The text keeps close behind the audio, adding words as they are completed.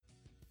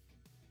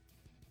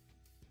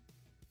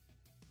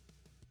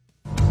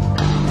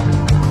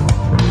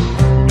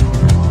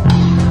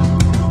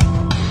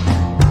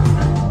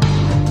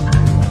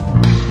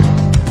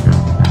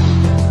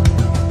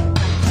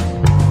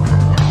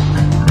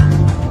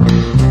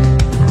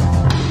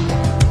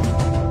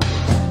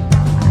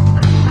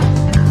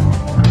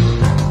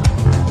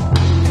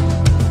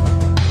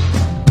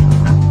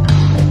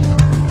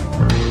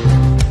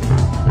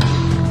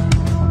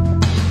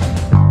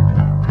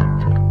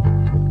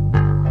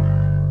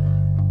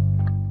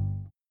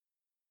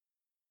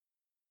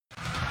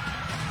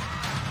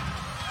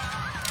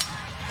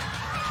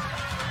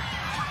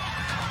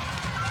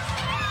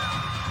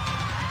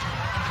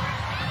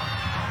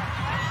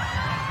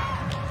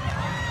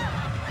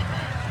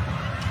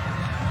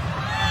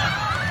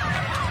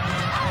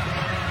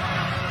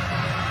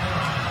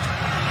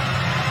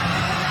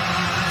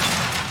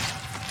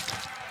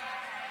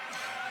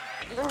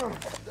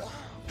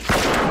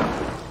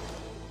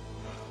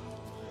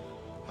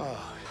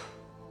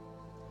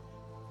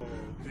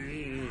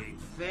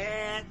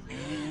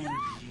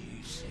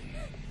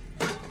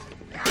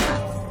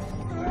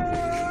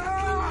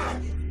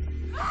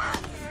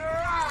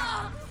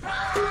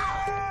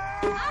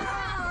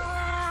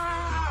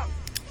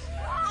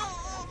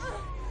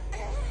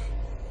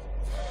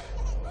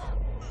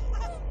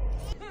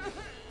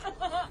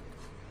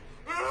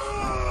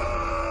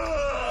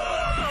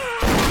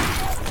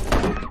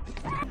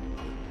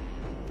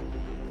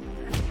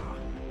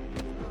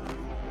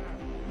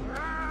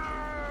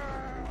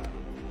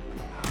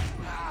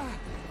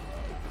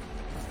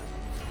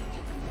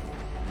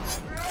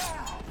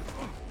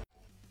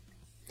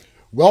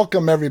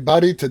Welcome,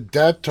 everybody, to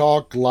Dead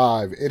Talk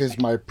Live. It is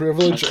my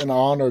privilege and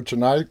honor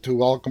tonight to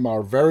welcome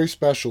our very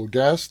special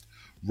guest,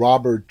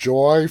 Robert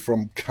Joy,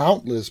 from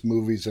countless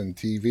movies and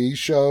TV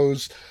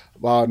shows,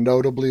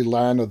 notably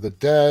Land of the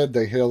Dead,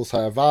 The Hills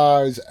Have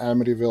Eyes,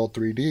 Amityville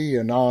 3D,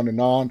 and on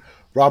and on.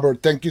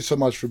 Robert, thank you so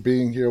much for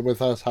being here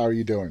with us. How are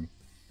you doing?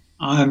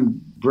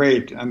 I'm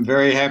great. I'm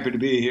very happy to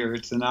be here.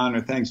 It's an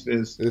honor. Thanks,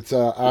 Viz. It's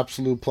an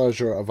absolute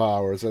pleasure of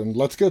ours. And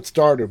let's get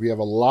started. We have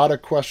a lot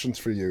of questions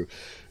for you.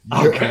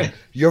 Your, Okay.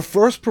 your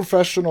first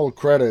professional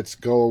credits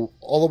go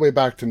all the way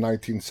back to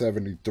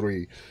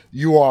 1973.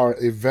 You are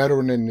a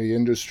veteran in the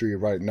industry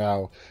right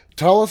now.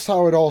 Tell us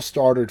how it all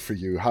started for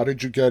you. How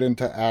did you get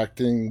into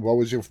acting? What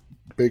was your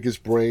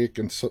biggest break,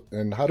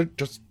 and how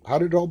did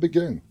it all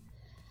begin?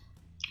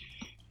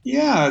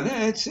 Yeah,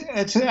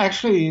 it's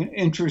actually an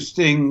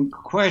interesting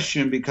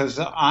question because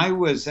I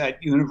was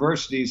at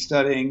university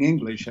studying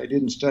English. I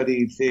didn't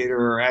study theater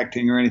or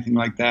acting or anything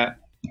like that.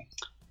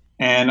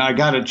 And I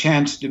got a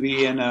chance to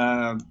be in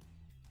a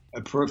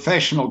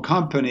professional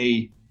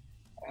company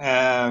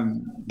back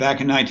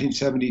in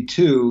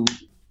 1972,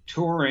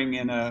 touring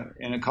in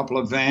a couple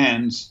of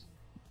vans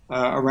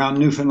around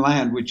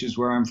Newfoundland, which is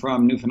where I'm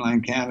from,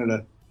 Newfoundland,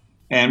 Canada.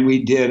 And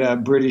we did a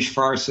British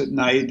farce at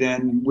night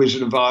and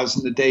Wizard of Oz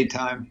in the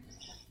daytime.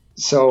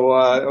 So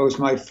it was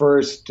my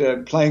first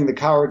playing the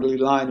Cowardly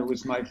Lion. It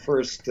was my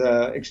first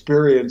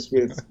experience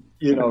with,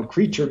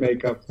 creature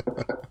makeup.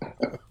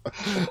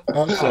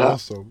 That's Uh,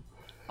 awesome.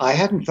 I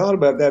hadn't thought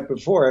about that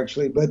before,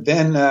 actually. But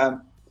then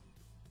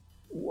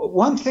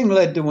one thing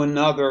led to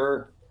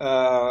another.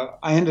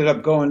 I ended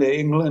up going to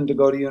England to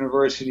go to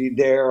university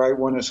there. I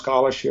won a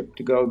scholarship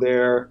to go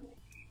there,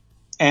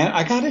 and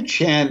I got a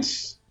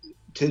chance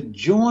to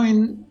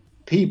join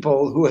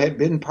people who had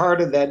been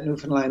part of that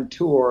Newfoundland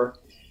tour.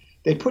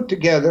 They put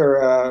together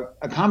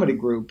a comedy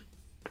group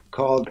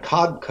called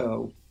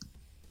Codco,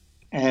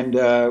 and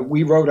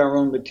we wrote our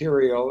own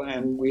material,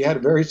 and we had a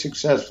very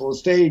successful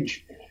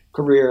stage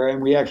career,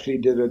 and we actually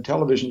did a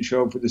television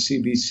show for the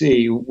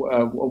CBC,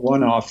 a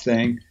one-off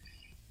thing,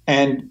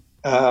 and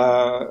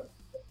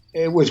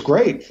it was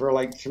great for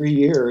like 3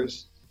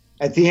 years.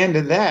 At the end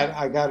of that,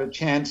 I got a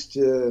chance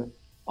to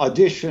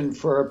audition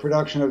for a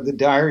production of The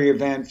Diary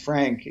of Anne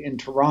Frank in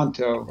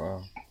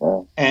Toronto.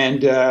 Wow.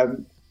 And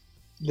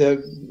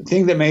the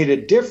thing that made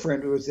it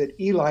different was that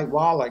Eli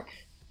Wallach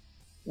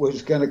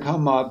was going to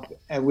come up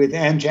and with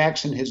Ann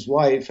Jackson, his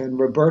wife, and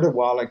Roberta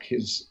Wallach,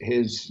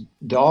 his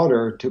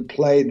daughter, to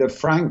play the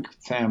Frank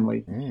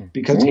family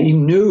because he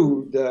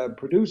knew the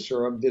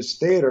producer of this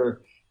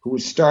theater who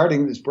was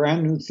starting this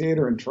brand new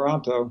theater in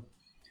Toronto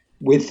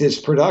with this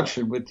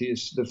production with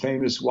the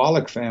famous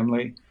Wallach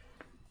family.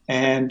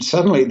 And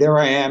suddenly there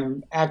I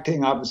am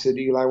acting opposite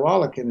Eli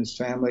Wallach and his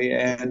family.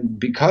 And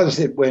because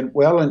it went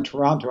well in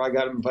Toronto, I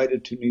got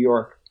invited to New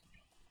York.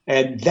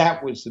 And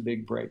that was the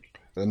big break.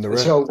 And the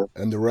rest So,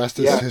 and the rest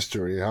is yeah,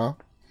 history, huh?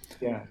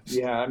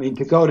 yeah. I mean,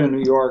 to go to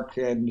New York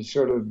and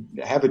sort of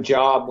have a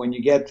job when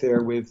you get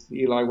there with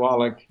Eli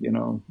Wallach, it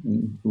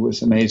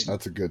was amazing.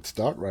 That's a good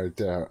start right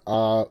there.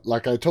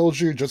 Like I told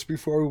you just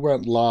before we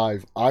went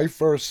live, I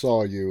first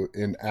saw you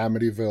in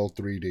Amityville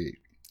 3D.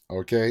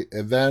 Okay,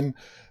 and then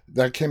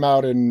that came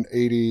out in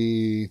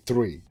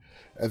 '83,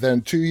 and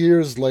then 2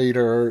 years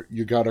later,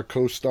 you got a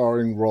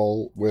co-starring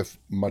role with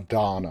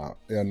Madonna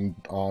in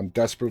on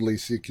Desperately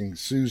Seeking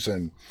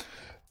Susan.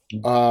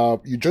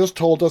 You just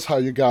told us how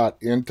you got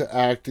into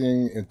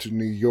acting into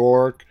New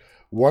York.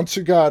 Once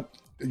you got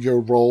your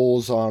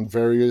roles on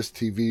various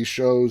TV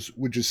shows,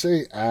 would you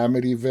say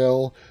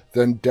Amityville,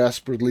 then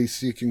Desperately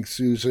Seeking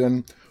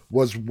Susan,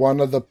 was one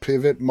of the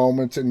pivot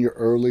moments in your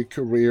early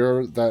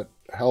career that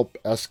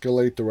helped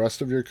escalate the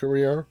rest of your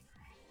career?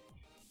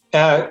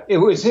 It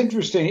was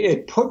interesting.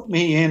 It put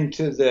me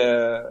into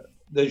the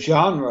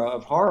genre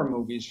of horror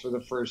movies for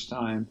the first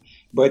time,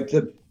 but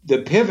the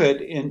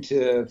pivot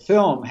into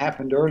film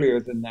happened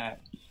earlier than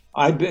that.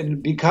 I've been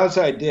because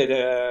I did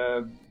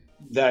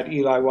that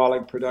Eli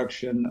Wallach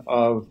production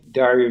of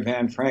Diary of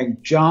Anne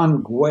Frank.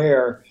 John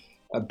Guare,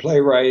 a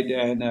playwright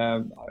and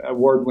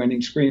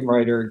award-winning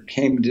screenwriter,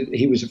 came to.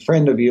 He was a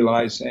friend of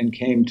Eli's and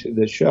came to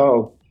the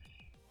show,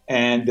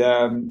 and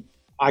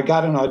I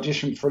got an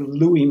audition for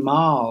Louis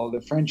Malle,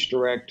 the French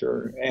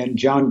director, and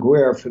John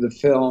Guare for the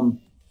film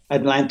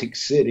Atlantic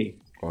City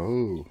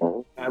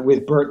Oh.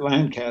 with Burt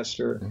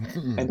Lancaster.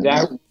 And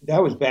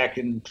that was back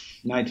in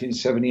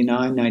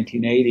 1979,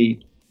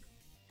 1980.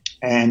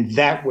 And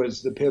that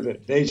was the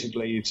pivot,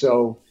 basically.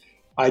 So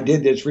I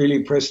did this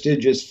really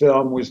prestigious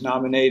film, was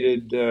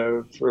nominated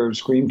for a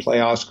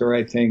screenplay Oscar,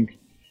 I think.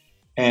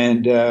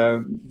 And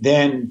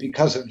then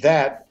because of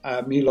that,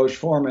 Milos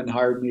Forman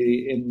hired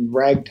me in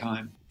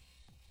Ragtime.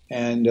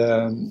 And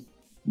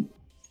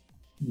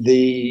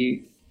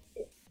the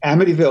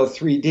Amityville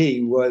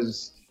 3D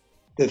was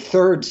the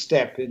third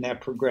step in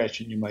that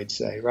progression, you might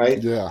say,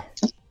 right? Yeah.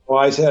 Well,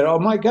 I said, "Oh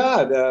my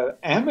God,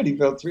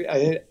 Amityville 3,"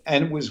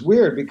 and it was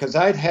weird because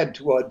I'd had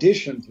to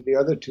audition for the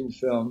other two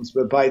films,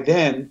 but by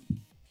then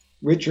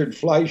Richard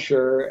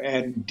Fleischer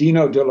and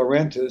Dino De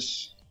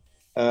Laurentiis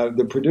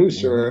the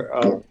producer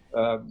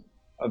of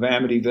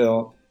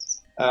Amityville,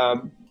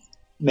 um,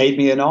 made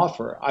me an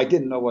offer. I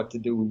didn't know what to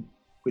do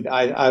with.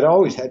 I'd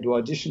always had to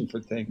audition for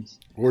things,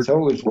 We're, so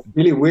it was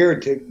really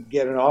weird to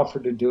get an offer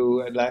to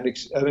do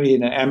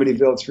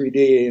Amityville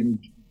 3D, and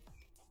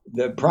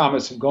the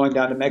promise of going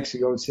down to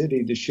Mexico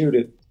City to shoot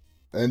it.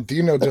 and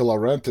Dino De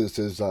Laurentiis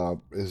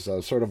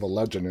is sort of a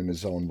legend in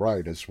his own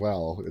right as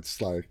well.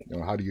 It's like,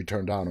 how do you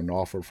turn down an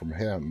offer from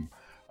him?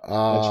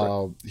 That's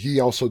right. He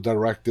also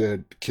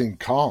directed King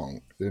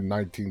Kong in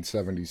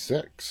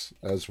 1976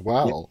 as Yeah.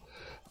 well.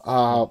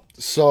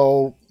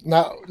 So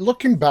now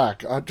looking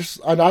back,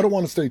 and I don't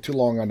want to stay too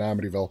long on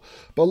Amityville,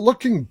 but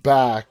looking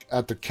back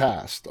at the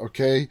cast,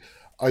 okay,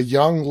 a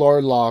young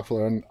Lori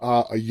Loughlin,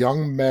 a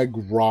young Meg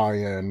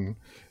Ryan,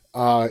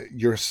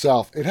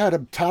 yourself, it had a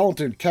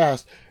talented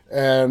cast.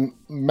 And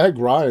Meg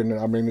Ryan,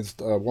 I mean, is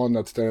the one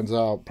that stands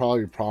out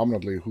probably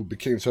prominently, who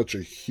became such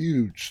a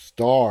huge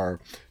star.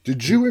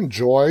 Did you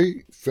enjoy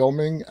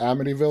filming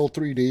Amityville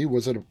 3D?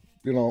 Was it,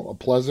 a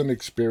pleasant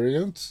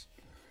experience?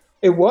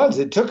 It was.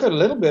 It took a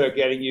little bit of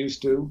getting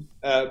used to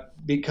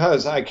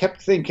because I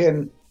kept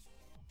thinking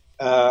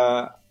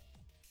uh,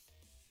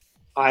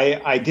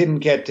 I didn't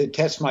get to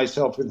test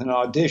myself with an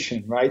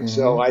audition, right? Mm-hmm.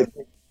 So I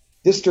think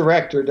this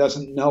director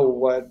doesn't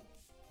know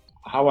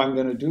how I'm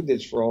going to do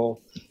this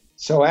role.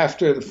 So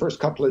after the first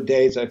couple of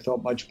days, I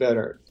felt much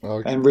better.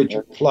 Okay. And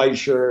Richard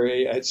Fleischer,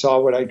 I saw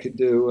what I could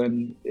do,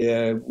 and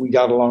we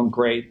got along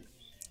great.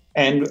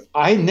 And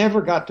I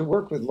never got to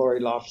work with Lori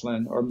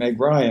Loughlin or Meg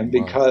Ryan Wow.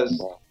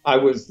 because I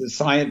was the You were the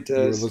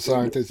scientist.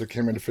 scientist that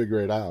came in to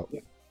figure it out.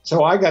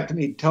 So I got to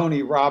meet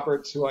Tony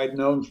Roberts, who I'd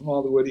known from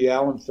all the Woody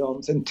Allen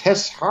films, and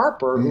Tess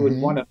Harper, who had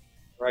Mm-hmm. won an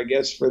Oscar, I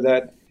guess, for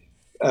that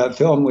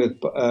film with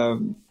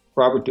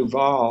Robert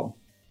Duvall,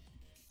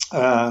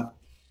 uh,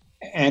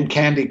 and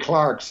Candy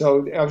Clark.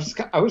 So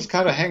I was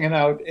kind of hanging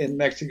out in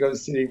Mexico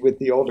City with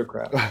the older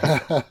crowd.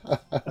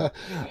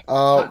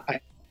 uh, I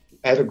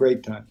had a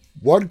great time.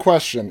 One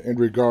question in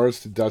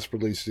regards to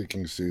Desperately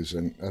Seeking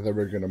Susan, and then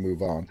we're going to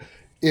move on.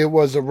 It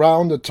was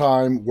around the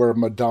time where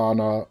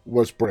Madonna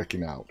was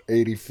breaking out,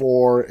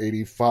 84,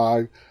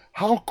 85.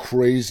 How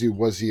crazy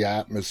was the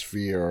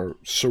atmosphere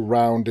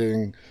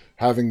surrounding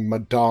having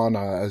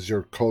Madonna as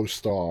your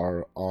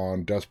co-star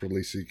on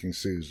Desperately Seeking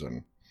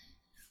Susan?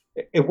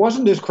 It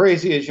wasn't as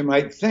crazy as you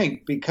might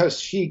think because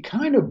she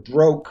kind of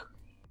broke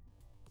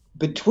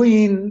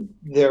between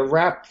the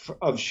wrap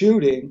of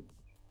shooting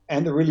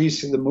and the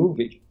release of the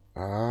movie. Uh,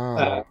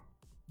 Ah,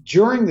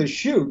 During the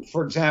shoot,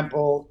 for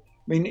example,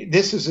 I mean,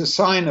 this is a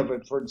sign of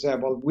it. For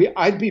example,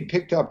 I'd be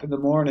picked up in the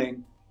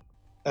morning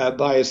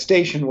by a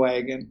station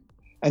wagon,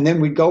 and then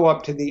we'd go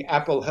up to the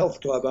Apple Health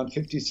Club on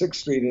 56th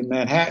Street in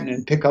Manhattan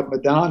and pick up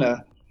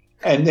Madonna,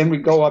 and then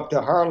we'd go up to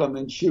Harlem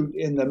and shoot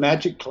in the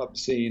Magic Club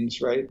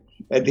scenes, right,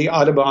 at the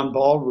Audubon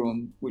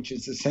Ballroom, which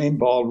is the same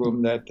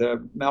ballroom that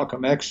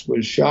Malcolm X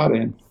was shot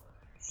in.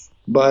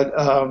 But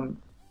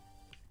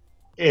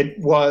it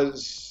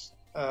was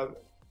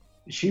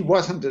she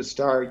wasn't a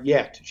star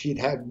yet. She'd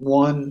had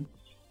one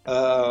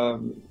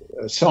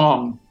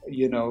song,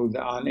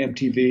 on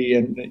MTV,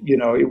 and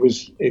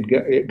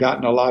it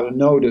gotten a lot of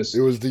notice.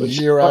 it was the But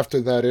year after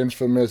that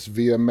infamous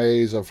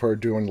VMAs of her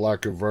doing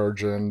Like a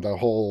Virgin, the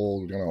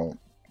whole,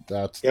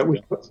 that's, it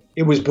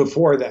was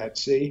before that.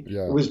 See, it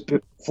yeah. was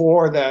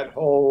before that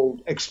whole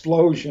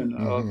explosion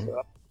of Hmm.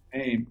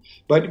 fame.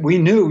 But we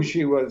knew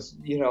she was,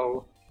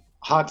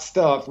 hot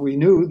stuff. We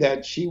knew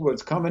that she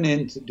was coming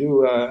in to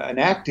do an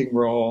acting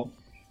role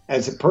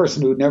as a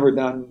person who'd never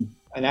done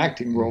an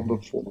acting role Hmm.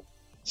 before.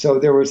 So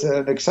there was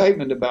an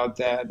excitement about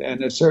that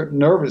and a certain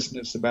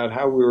nervousness about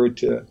how we were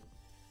to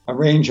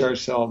arrange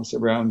ourselves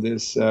around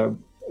this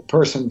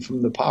person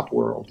from the pop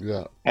world.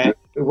 Yeah. And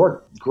it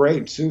worked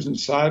great. Susan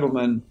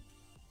Seidelman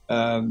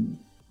um,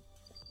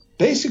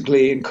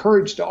 basically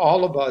encouraged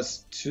all of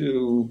us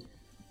to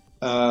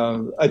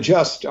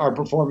adjust our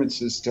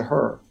performances to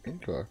her,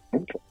 Okay.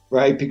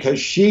 right? Because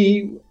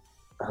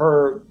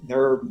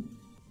her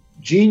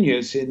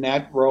genius in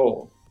that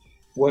role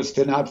was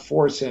to not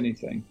force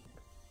anything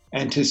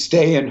and to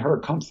stay in her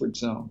comfort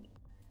zone.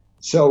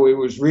 So it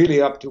was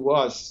really up to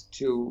us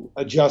to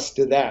adjust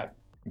to that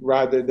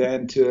rather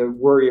than to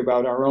worry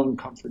about our own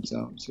comfort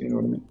zones. You know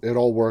what I mean? It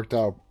all worked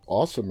out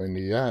awesome in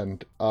the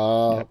end.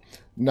 Yeah.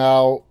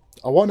 Now,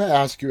 I want to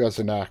ask you as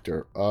an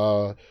actor,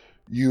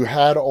 you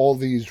had all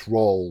these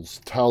roles,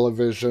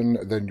 television,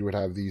 then you would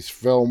have these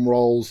film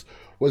roles.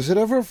 Was it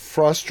ever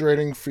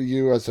frustrating for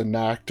you as an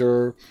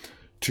actor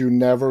to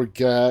never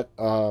get,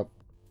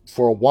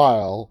 for a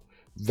while,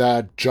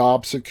 that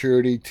job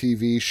security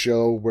TV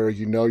show where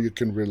you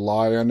can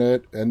rely on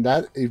it? And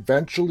that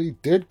eventually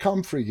did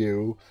come for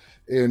you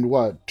in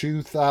what,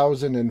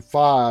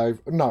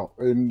 2005? No,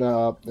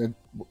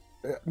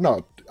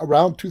 no,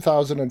 around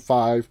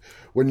 2005,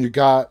 when you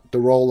got the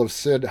role of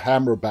Sid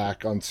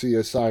Hammerback on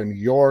CSI New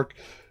York.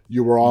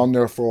 You were on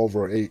there for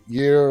over 8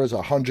 years,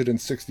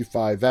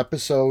 165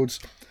 episodes.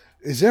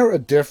 Is there a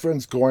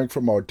difference going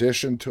from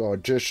audition to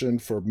audition,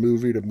 for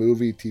movie to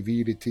movie,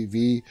 TV to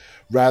TV,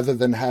 rather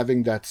than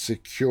having that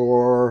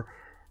secure,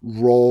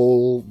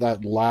 role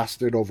that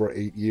lasted over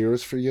 8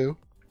 years for you?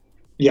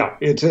 Yeah,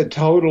 it's a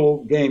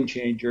total game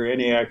changer.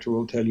 Any actor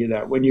will tell you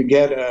that. When you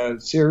get a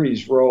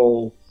series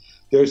role,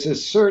 there's a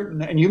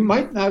certain, and you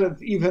might not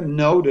have even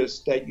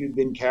noticed that you've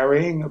been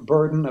carrying a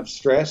burden of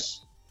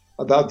stress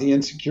about the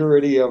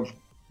insecurity of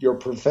your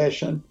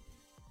profession.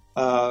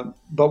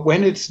 But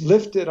when it's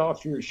lifted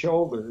off your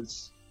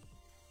shoulders,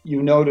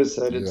 you notice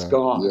that it's Yeah.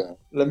 gone. Yeah.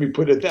 Let me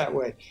put it that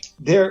way.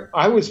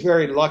 I was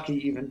very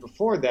lucky even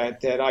before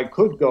that I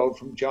could go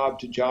from job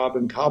to job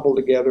and cobble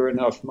together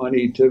enough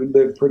money to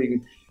live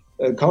pretty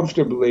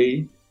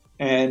comfortably.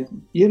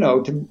 And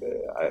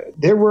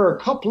there were a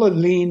couple of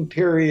lean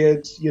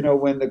periods,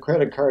 when the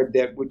credit card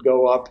debt would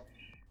go up,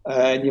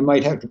 and you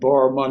might have to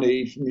borrow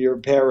money from your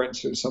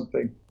parents or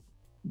something.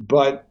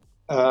 But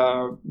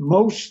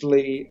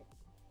mostly,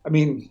 I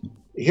mean,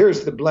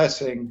 here's the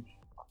blessing.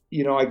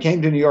 I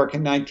came to New York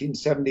in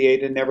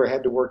 1978 and never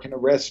had to work in a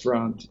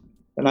restaurant,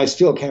 and I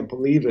still can't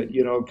believe it,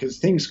 because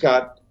things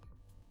got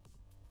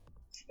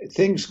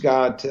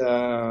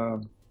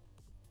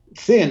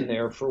thin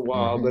there for a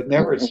while, Hmm. but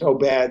never so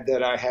bad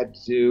that I had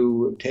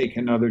to take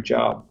another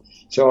job.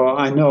 So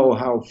I know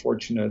how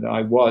fortunate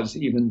I was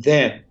even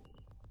then.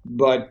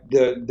 But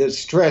the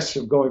stress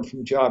of going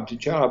from job to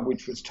job,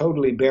 which was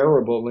totally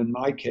bearable in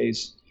my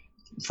case,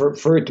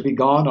 for it to be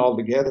gone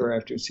altogether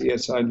after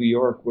CSI New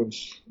York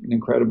was an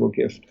incredible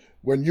gift.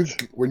 When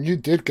you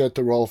did get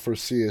the role for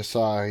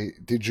CSI,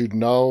 did you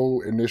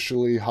know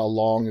initially how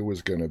long it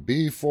was going to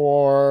be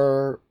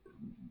for?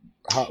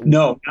 How?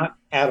 No, not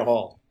at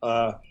all.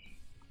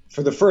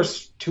 For the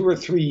first 2 or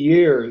 3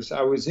 years,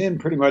 I was in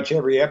pretty much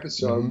every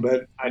episode, Hmm.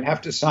 but I'd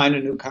have to sign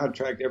a new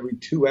contract every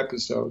 2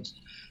 episodes.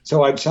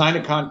 So I'd sign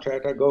a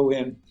contract, I'd go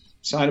in,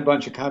 sign a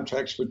bunch of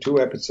contracts for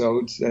 2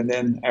 episodes, and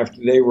then after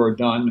they were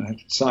done,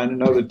 I'd sign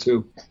another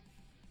two.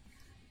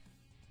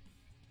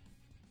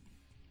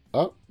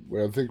 Oh,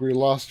 well, I think we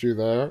lost you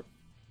there.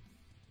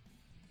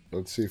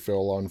 Let's see if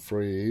it'll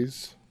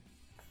unfreeze.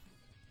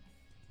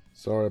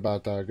 Sorry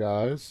about that,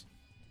 guys.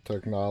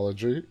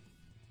 Technology.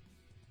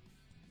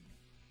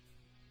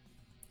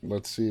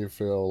 Let's see if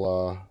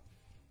he'll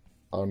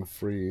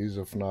unfreeze.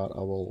 If not, I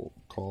will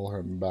call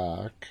him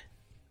back.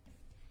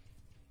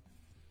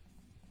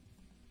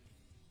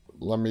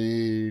 Let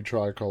me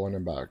try calling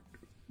him back.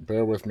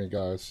 Bear with me,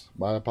 guys.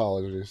 My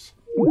apologies.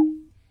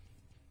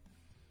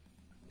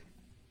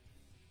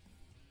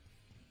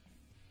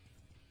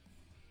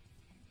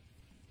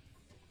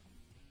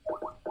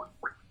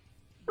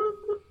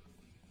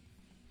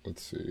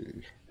 Let's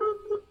see.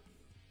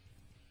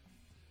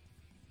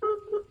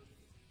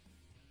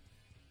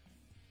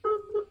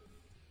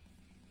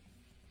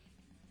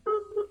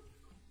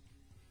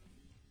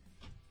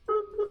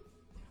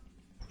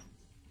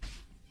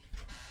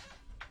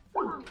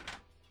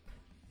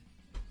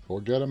 We'll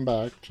get him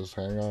back. Just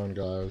hang on,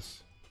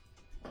 guys.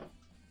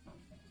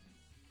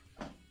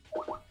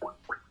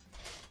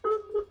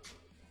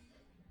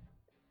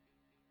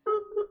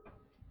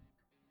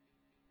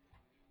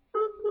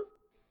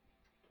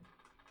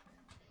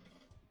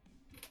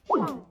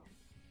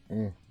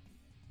 Mm.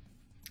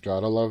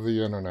 Gotta love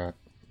the internet.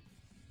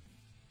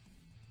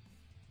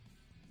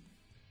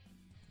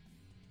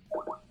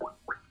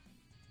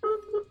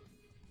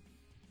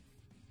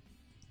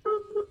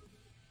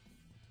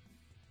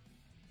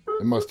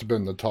 It must have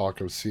been the talk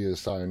of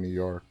CSI New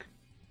York.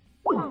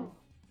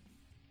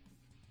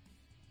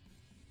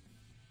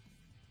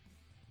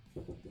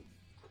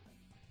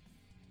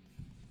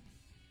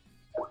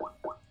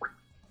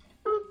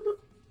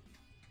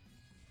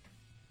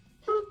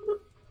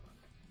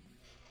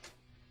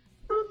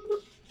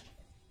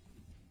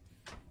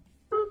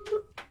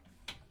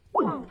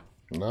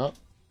 No,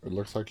 it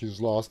looks like he's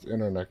lost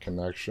internet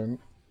connection.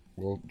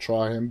 We'll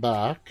try him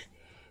back.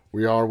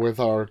 We were with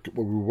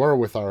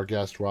our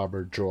guest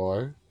Robert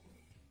Joy.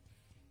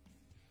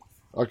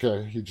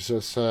 Okay, he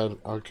just said,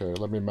 okay,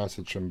 let me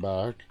message him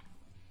back.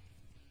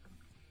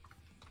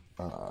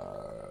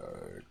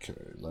 Okay,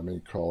 let me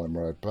call him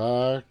right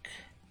back.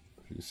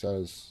 He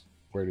says,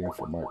 waiting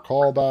for my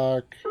call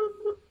back.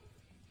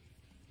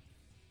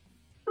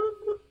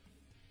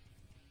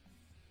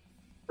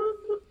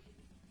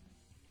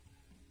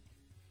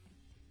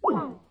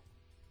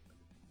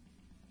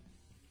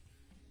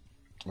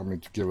 Let me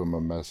give him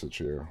a message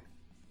here.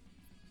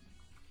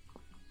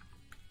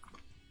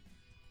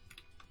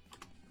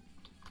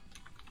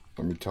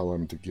 Let me tell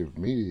him to give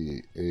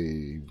me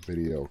a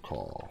video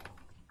call.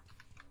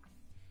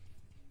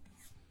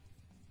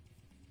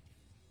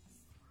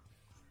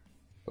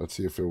 Let's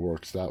see if it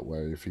works that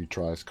way if he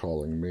tries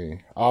calling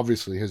me.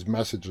 Obviously, his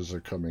messages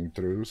are coming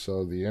through,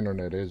 so the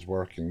internet is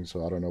working,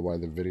 so I don't know why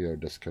the video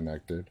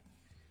disconnected.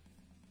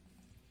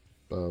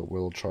 But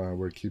we'll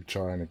keep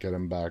trying to get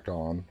him back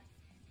on.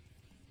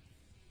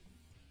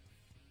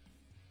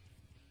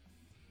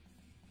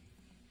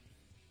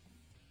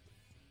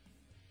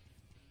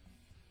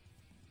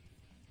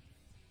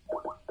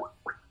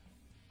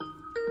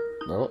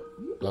 Oh,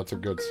 that's a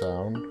good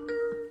sound.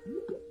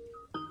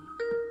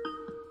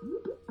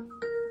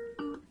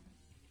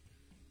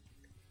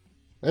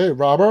 Hey,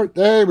 Robert.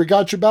 Hey, we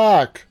got you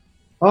back.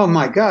 Oh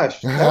my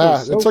gosh, that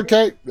was It's so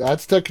okay.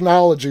 That's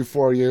technology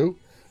for you.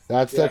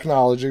 That's yeah.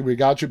 technology. We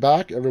got you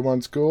back.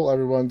 Everyone's cool.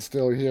 Everyone's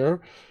still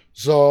here.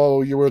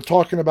 So you were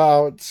talking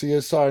about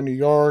CSI New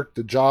York,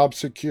 the job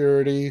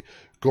security,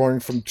 going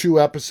from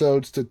 2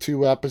 episodes to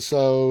 2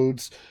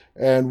 episodes.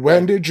 And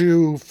when Right. did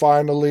you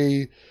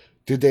finally?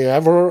 Did they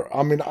ever?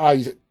 I mean,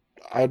 I.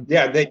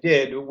 Yeah, they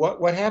did.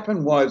 What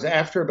happened was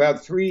after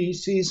about 3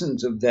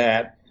 seasons of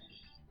that,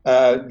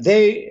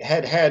 they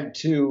had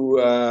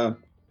to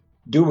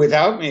do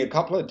without me a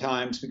couple of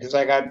times because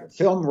I got a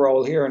film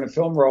role here and a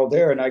film role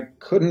there, and I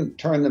couldn't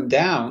turn them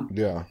down.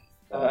 Yeah.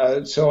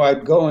 So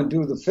I'd go and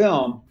do the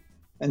film,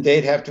 and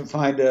they'd have to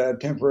find a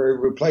temporary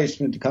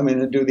replacement to come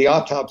in and do the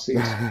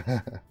autopsies.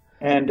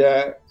 And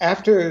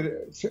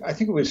after, I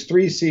think it was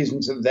 3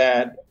 seasons of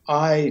that,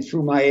 I,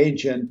 through my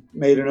agent,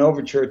 made an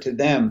overture to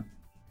them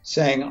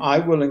saying, I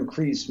will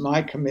increase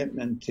my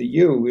commitment to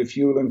you if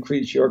you will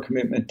increase your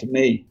commitment to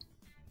me.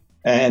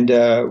 And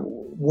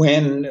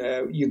when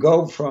you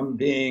go from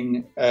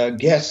being a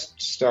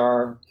guest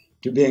star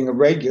to being a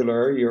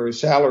regular, your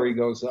salary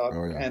goes up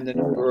Oh yeah. and the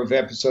number of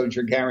episodes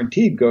you're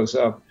guaranteed goes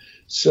up.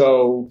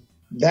 So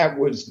that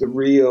was the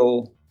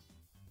real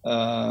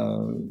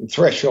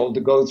threshold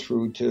to go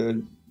through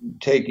to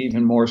take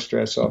even more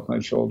stress off my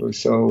shoulders.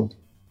 So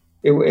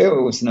it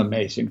was an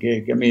amazing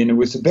gig. I mean, it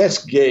was the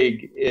best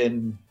gig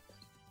in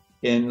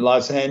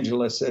Los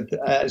Angeles,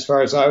 as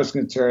far as I was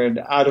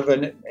concerned. Out of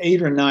an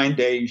 8 or 9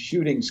 day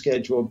shooting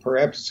schedule per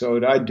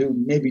episode, I'd do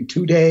maybe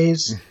 2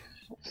 days,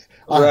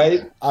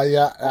 right?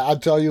 I'll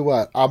tell you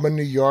what. I'm a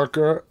New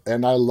Yorker,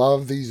 and I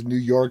love these New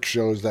York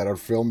shows that are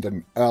filmed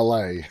in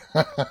L.A.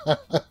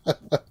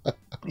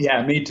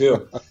 Yeah, me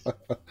too.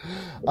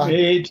 uh,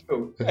 Me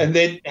too. And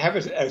they have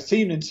a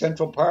scene in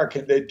Central Park,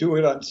 and they do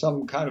it on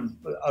some kind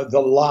of the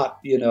lot,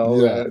 yeah,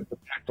 the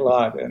back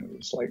lot, and it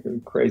was like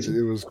crazy.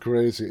 it was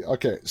crazy.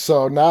 Okay,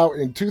 so now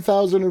in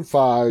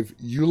 2005,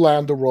 you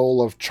land the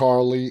role of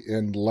Charlie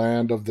in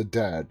Land of the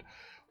Dead.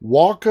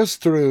 Walk us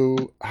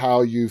through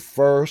how you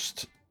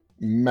first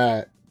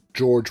met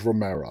George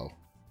Romero.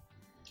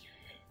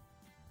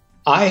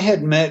 I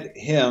had met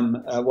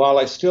him while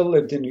I still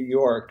lived in New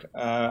York.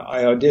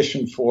 I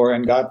auditioned for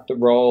and got the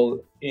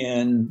role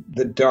in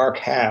The Dark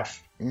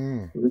Half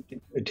Mm,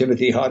 with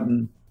Timothy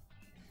Hutton,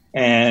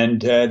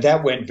 and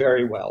that went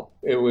very well.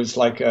 It was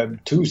like a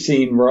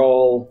two-scene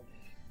role,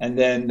 and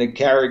then the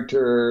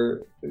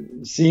character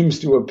seems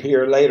to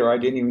appear later. I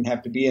didn't even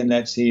have to be in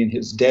that scene,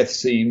 his death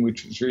scene,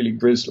 which was really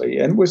grisly,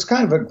 and was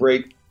kind of a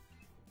great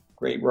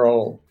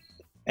role.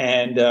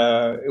 And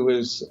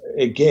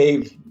it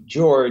gave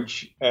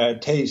George a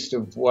taste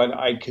of what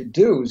I could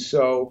do.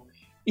 So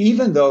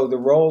even though the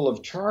role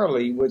of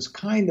Charlie was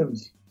kind of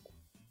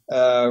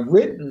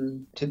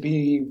written to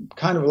be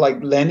kind of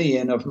like Lenny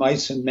in Of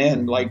Mice and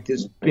Men, hmm like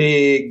this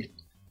big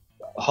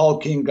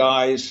hulking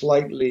guy,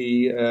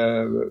 slightly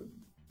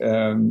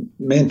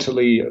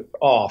mentally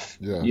off,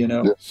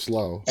 yeah,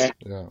 slow. and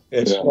Yeah.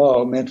 it's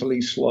slow,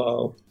 mentally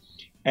slow.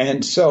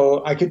 And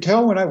so I could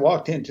tell when I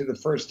walked into the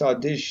first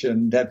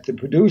audition that the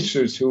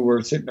producers who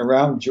were sitting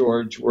around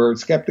George were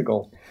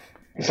skeptical.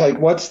 It's like,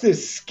 what's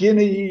this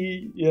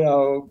skinny,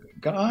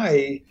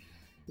 guy,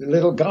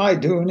 little guy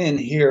doing in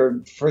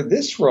here for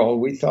this role?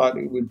 We thought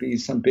it would be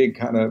some big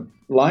kind of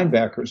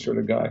linebacker sort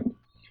of guy.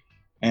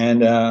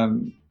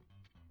 And,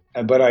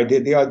 but I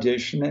did the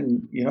audition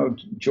and,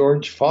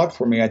 George fought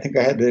for me. I think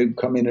I had to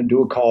come in and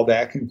do a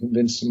callback and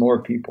convince some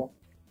more people.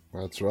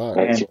 That's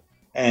right.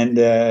 And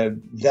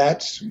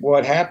that's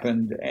what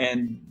happened.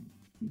 And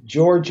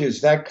George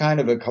is that kind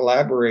of a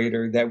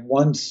collaborator that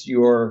once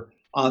you're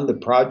on the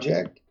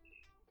project,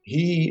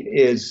 he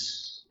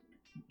is,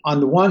 on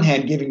the one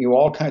hand, giving you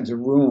all kinds of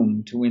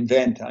room to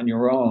invent on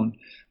your own,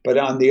 but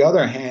on the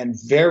other hand,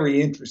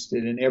 very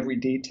interested in every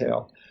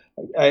detail.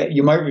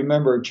 You might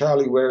remember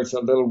Charlie wears a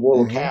little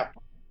wool hmm cap.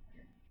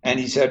 And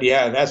he said,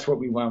 yeah, that's what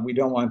we want. We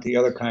don't want the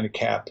other kind of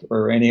cap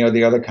or any of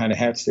the other kind of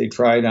hats they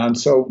tried on.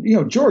 So,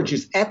 George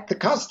is at the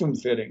costume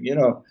fitting,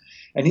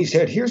 and he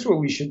said, here's what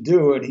we should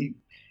do. And he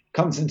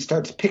comes and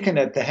starts picking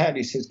at the hat.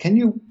 He says, can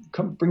you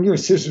come bring your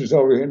scissors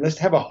over here and let's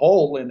have a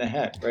hole in the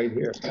hat right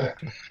here.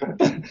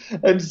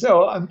 And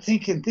so I'm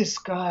thinking this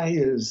guy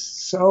is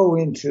so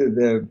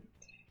into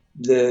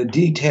the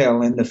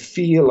detail and the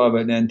feel of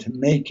it and to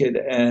make it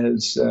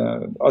as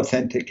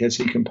authentic as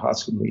he can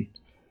possibly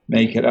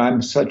make it.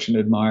 I'm such an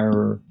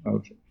admirer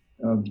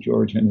of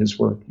George and his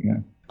work. Yeah.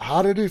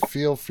 How did it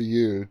feel for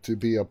you to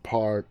be a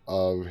part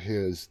of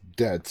his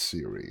Dead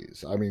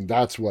series? I mean,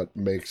 that's what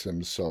makes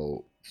him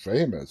so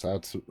famous. I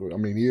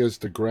mean, he is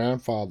the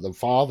grandfather, the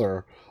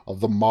father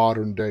of the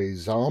modern day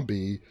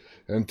zombie,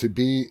 and to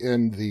be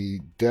in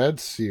the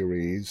Dead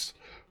series.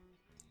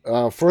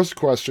 First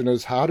question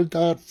is, how did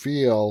that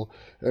feel?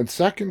 And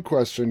second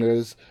question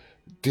is,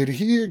 did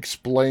he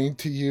explain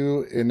to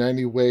you in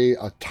any way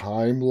a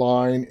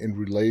timeline in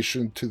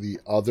relation to the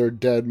other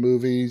Dead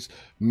movies?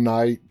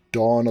 Night,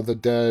 Dawn of the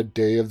Dead,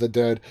 Day of the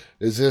Dead?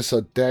 Is this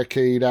a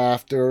decade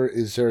after?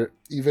 Is it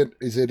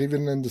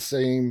even in the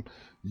same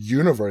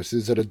universe?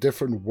 Is it a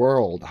different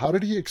world? How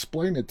did he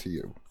explain it to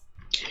you?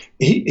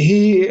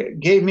 He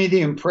gave me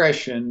the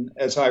impression,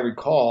 as I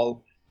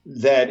recall,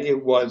 that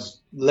it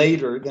was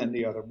later than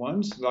the other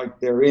ones, like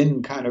they're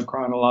in kind of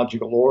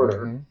chronological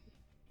order. Mm-hmm.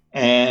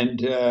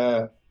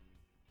 And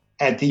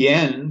at the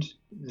end,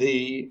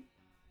 the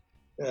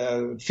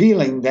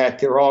feeling that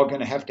they're all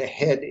going to have to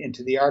head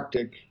into the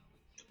Arctic,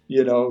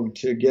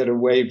 to get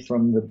away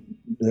from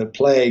the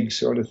plague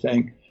sort of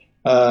thing.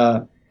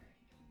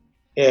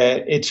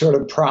 It sort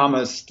of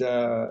promised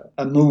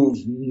a move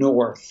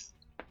north,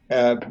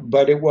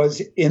 but it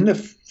was in the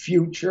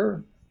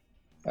future.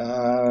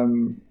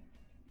 And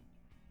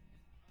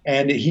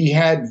he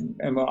had,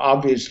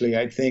 obviously,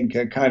 I think,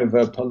 a kind of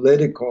a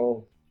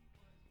political,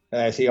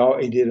 as he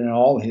did in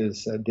all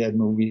his Dead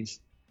movies,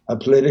 a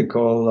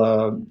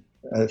political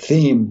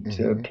theme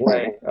to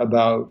play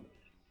about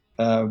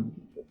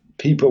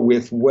people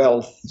with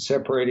wealth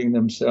separating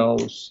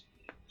themselves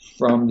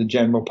from the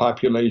general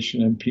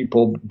population and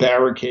people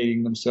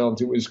barricading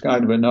themselves. It was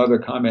kind of another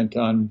comment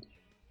on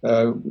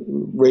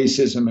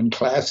racism and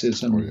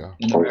classism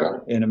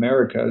in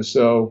America.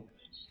 So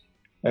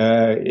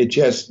it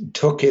just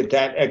took it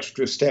that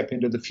extra step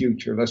into the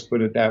future. Let's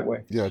put it that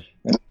way. Yeah.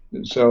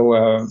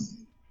 So,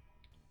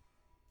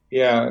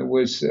 it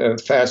was a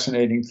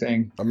fascinating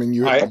thing. I mean,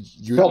 you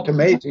felt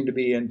amazing to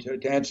be in. To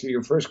answer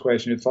your first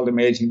question, it felt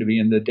amazing to be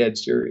in the Dead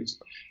series.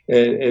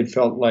 It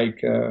felt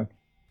like you're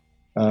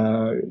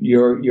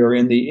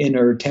in the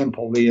inner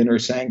temple, the inner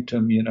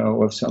sanctum,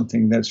 of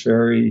something that's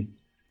very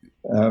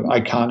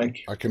iconic.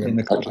 I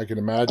can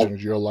imagine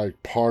you're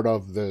like part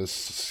of this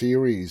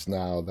series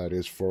now that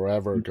is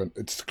forever.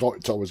 It's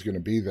always going to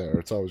be there.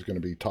 It's always going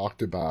to be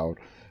talked about.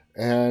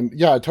 And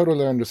yeah, I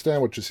totally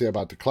understand what you say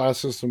about the class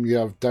system. You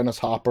have Dennis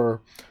Hopper,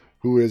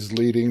 who is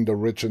leading the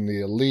rich and the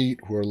elite,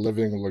 who are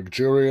living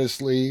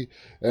luxuriously.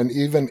 And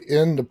even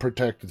in the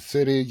protected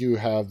city, you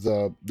have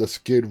the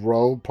Skid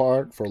Row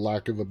part, for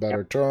lack of a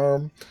better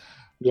term.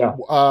 Yeah.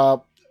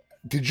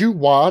 Did you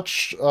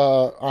watch,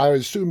 I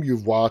assume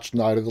you've watched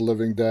Night of the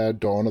Living Dead,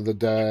 Dawn of the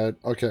Dead.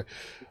 Okay.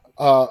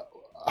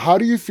 How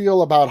do you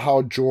feel about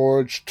how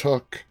George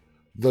took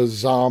the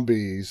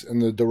zombies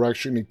and the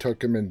direction he took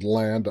them in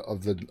Land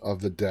of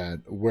the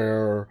Dead,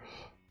 where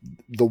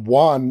the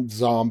one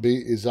zombie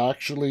is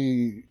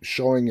actually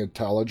showing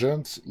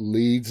intelligence,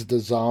 leads the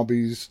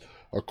zombies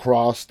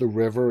across the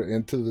river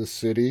into the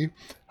city?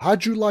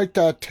 How'd you like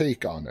that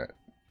take on it?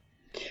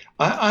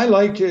 I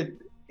liked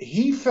it.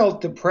 He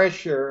felt the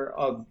pressure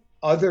of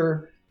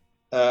other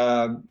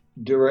directors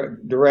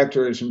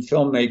and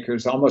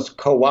filmmakers almost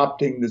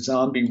co-opting the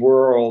zombie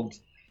world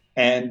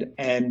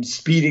and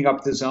speeding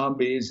up the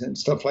zombies and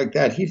stuff like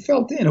that. He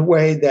felt in a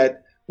way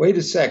that, wait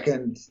a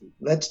second,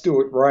 let's do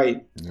it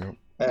right. Yeah.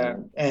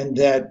 And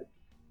that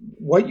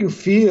what you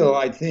feel,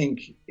 I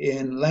think,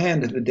 in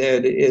Land of the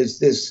Dead is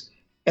this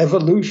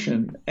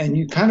evolution, and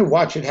you kind of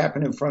watch it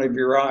happen in front of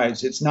your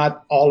eyes. It's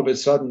not all of a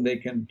sudden they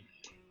can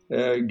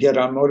get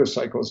on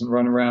motorcycles and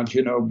run around,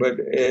 but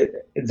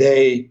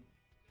they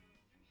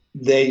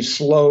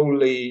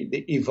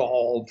slowly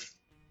evolve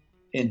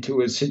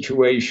into a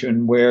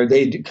situation where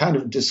they kind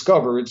of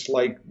discover. It's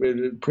like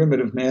the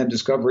primitive man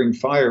discovering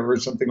fire or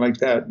something like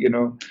that.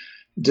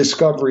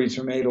 Discoveries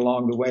are made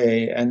along the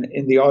way, and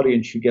in the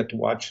audience you get to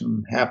watch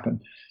them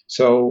happen.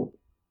 So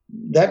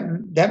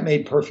that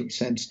made perfect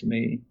sense to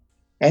me.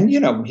 And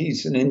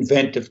he's an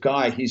inventive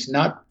guy. He's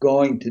not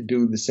going to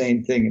do the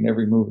same thing in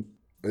every movie.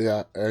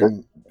 Yeah,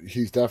 and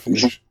he's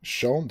definitely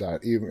shown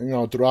that.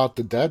 Even throughout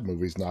the Dead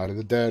movies, Night of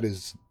the Dead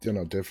is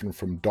different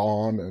from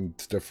Dawn, and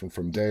it's different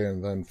from Day,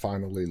 and then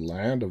finally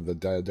Land of the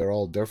Dead. They're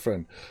all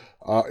different.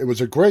 It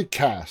was a great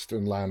cast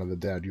in Land of the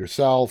Dead.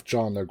 Yourself,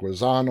 John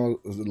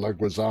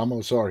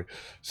Leguizamo,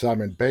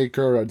 Simon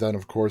Baker, and then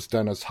of course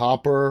Dennis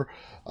Hopper.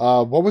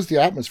 What was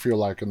the atmosphere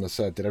like on the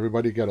set? Did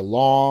everybody get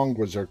along?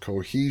 Was there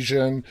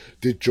cohesion?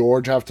 Did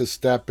George have to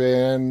step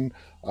in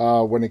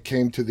when it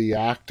came to the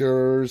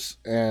actors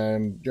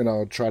and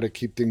try to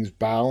keep things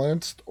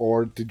balanced,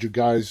 or did you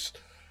guys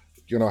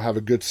have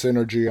a good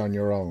synergy on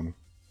your own?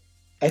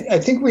 I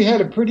think we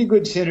had a pretty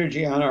good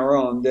synergy on our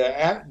own.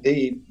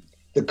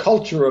 The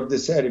culture of the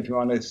set, if you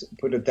want to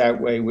put it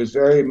that way, was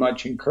very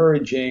much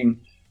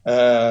encouraging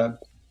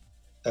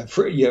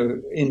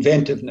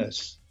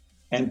inventiveness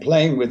and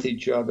playing with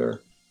each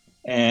other.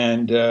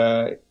 And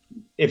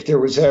if there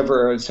was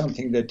ever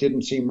something that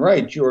didn't seem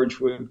right, George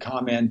would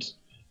comment.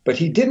 But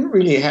he didn't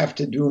really have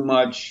to do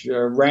much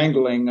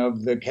wrangling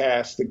of the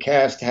cast. The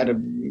cast had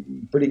a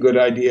pretty good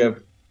idea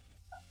of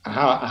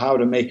how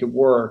to make it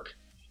work.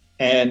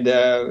 And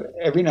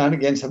every now and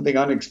again, something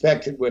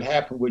unexpected would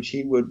happen, which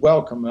he would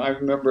welcome. I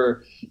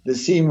remember the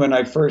scene when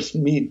I first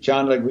meet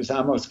John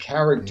Leguizamo's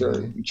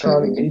character.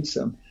 Charlie meets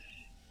him.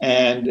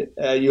 And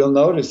you'll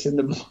notice in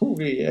the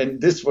movie, and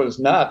this was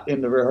not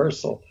in the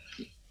rehearsal,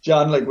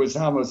 John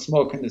Leguizamo's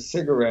smoking a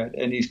cigarette,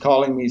 and he's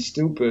calling me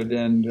stupid.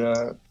 And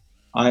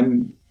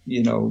I'm,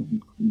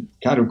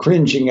 kind of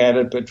cringing at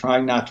it, but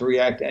trying not to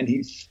react. And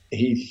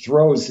he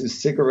throws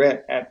his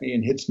cigarette at me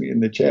and hits me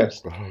in the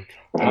chest.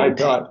 And I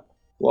thought,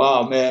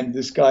 wow, man,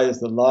 this guy is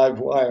the live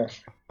wire.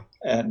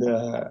 And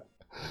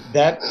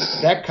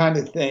that kind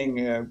of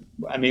thing,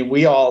 I mean,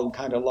 we all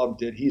kind of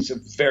loved it. He's a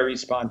very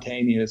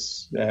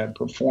spontaneous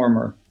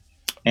performer.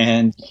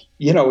 And,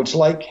 it's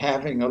like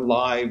having a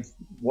live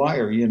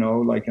wire,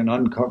 like an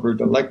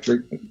uncovered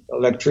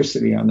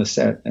electricity on the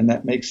set, and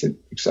that makes it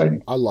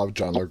exciting. I love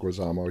John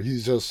Leguizamo.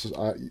 He's just,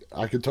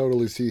 I could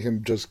totally see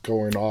him just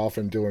going off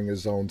and doing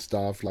his own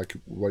stuff, like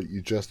what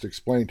you just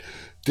explained.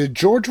 Did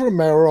George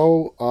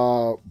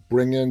Romero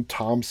bring in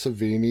Tom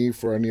Savini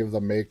for any of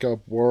the makeup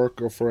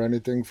work or for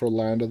anything for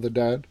Land of the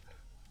Dead?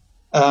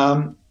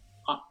 Um,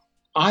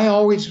 I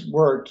always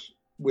worked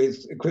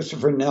with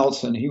Christopher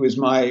Nelson. He was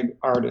my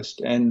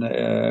artist,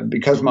 and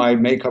because my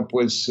makeup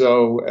was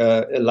so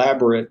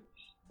elaborate,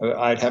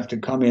 I'd have to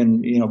come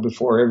in,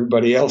 before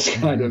everybody else,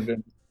 kind of.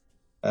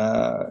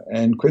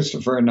 And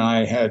Christopher and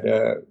I had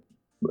a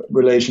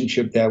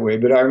relationship that way.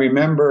 But I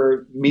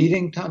remember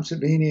meeting Tom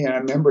Savini, and I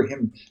remember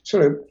him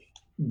sort of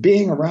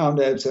being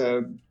around as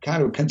a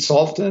kind of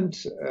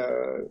consultant.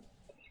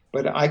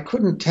 But I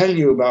couldn't tell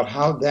you about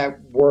how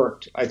that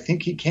worked. I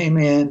think he came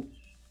in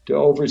to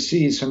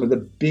oversee some of the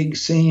big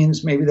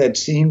scenes, maybe that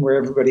scene where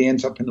everybody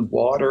ends up in the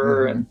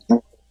water, and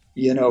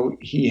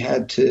he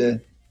had to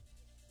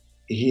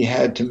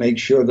make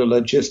sure the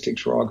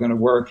logistics were all going to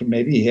work, and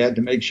maybe he had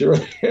to make sure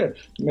the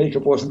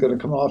makeup wasn't going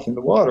to come off in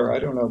the water. I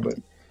don't know, but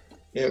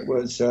it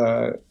was.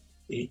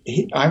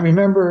 I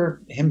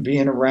remember him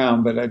being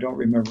around, but I don't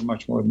remember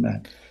much more than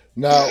that.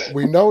 Now,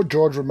 we know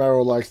George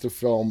Romero likes to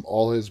film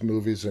all his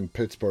movies in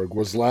Pittsburgh.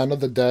 Was Land of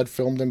the Dead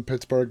filmed in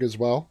Pittsburgh as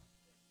well?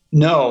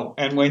 No,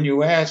 and when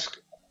you ask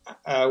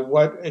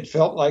what it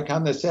felt like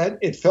on the set,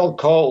 it felt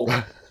cold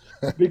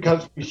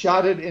because we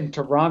shot it in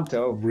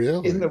Toronto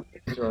Really? in the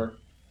winter,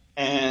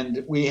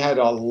 and we had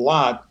a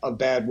lot of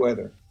bad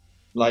weather,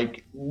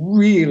 like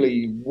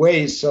really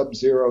way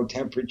sub-zero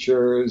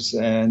temperatures,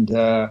 and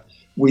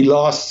we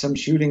lost some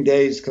shooting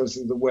days because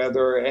of the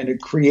weather, and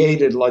it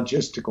created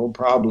logistical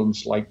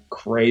problems like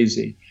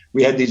crazy.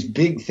 We had these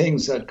big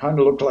things that kind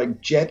of looked like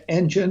jet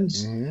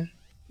engines Hmm.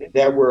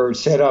 that were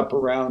set up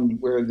around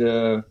where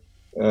the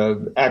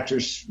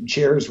actors'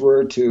 chairs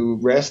were to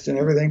rest and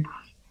everything.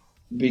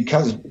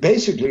 Because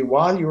basically,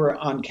 while you were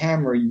on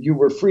camera, you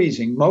were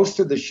freezing.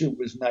 Most of the shoot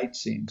was night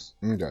scenes.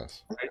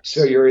 Yes. Right?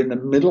 So you're in the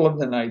middle of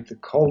the night, the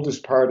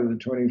coldest part of the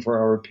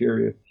 24-hour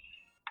period,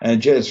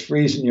 and just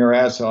freezing your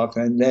ass off.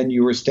 And then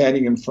you were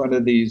standing in front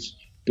of these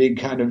big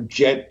kind of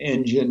jet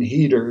engine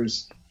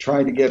heaters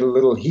trying to get a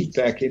little heat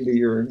back into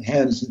your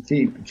hands and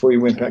feet before you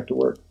went back to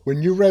work.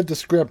 When you read the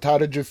script, how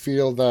did you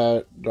feel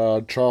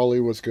that Charlie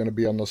was going to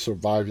be on the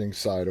surviving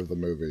side of the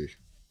movie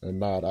and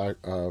not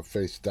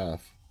face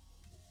death?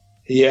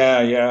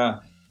 Yeah, yeah.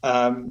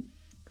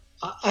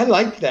 I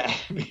like that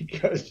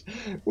because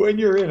when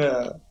you're in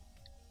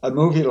a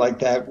movie like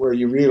that where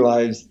you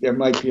realize there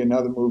might be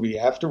another movie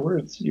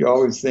afterwards, you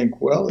always think,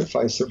 well, if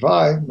I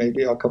survive,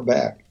 maybe I'll come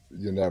back.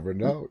 You never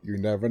know. You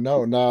never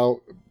know. Now,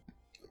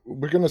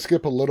 we're going to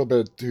skip a little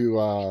bit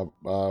to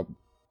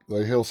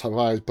The Hills Have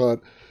Eyes,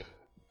 but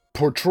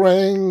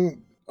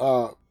portraying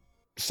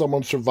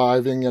someone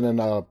surviving in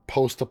a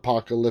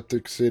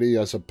post-apocalyptic city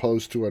as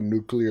opposed to a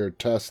nuclear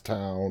test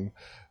town,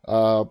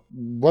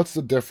 what's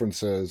the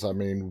differences? I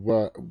mean,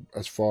 what,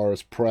 as far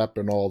as prep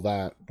and all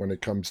that, when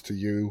it comes to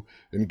you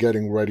in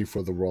getting ready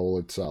for the role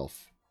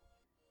itself?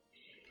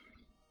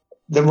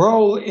 The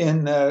role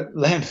in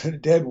Land of the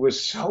Dead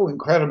was so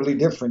incredibly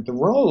different. The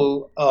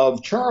role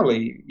of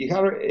Charlie,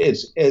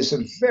 is a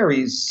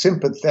very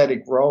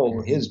sympathetic role.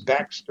 Hmm. His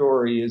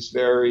backstory is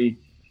very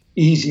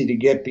easy to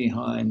get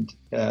behind.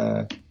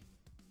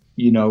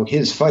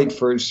 His fight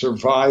for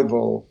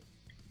survival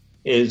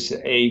is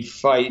a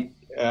fight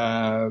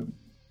kind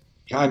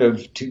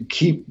of to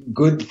keep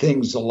good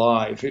things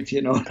alive, if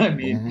you know what I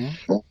mean.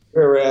 Hmm.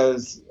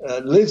 Whereas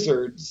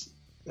lizards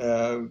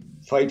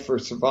fight for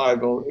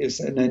survival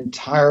is an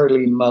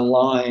entirely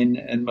malign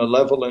and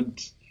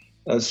malevolent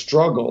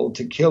struggle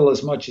to kill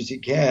as much as he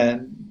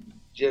can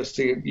just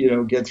to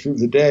get through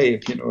the day,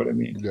 if you know what I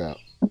mean. Yeah.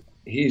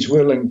 He's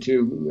willing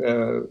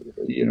to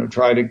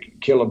try to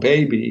kill a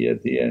baby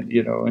at the end,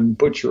 and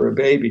butcher a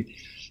baby.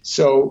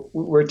 So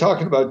we're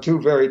talking about two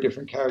very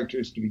different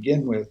characters to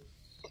begin with,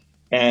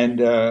 and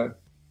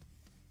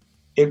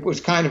it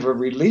was kind of a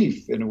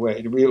relief in a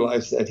way to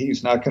realize that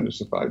he's not going to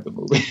survive the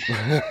movie.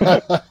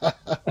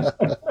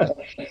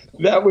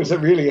 That was a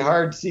really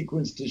hard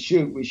sequence to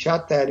shoot. We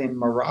shot that in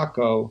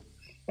Morocco,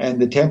 and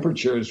the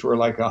temperatures were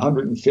like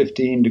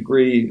 115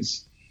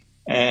 degrees,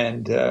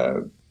 and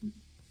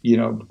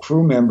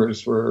crew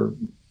members were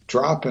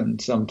dropping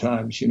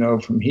sometimes,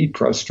 from heat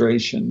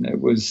frustration. It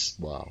was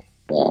Wow.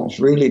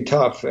 really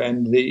tough,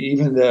 and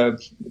even the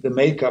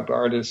makeup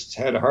artists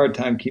had a hard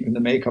time keeping the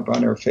makeup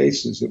on their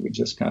faces. It would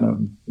just kind of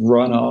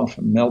run off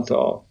and melt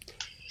off.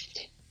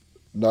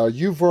 Now,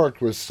 you've worked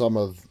with some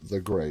of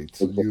the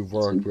greats. You've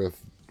worked with,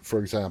 for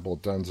example,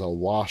 Denzel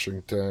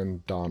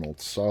Washington,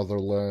 Donald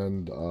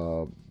Sutherland,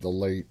 the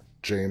late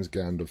James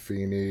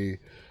Gandolfini.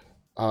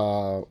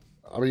 Uh,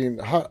 I mean,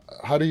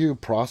 how do you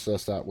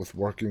process that with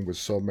working with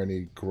so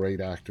many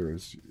great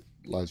actors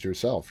as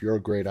yourself? You're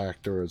a great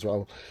actor as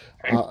well.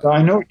 Uh,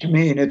 I know what you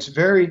mean. It's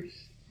very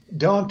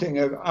daunting.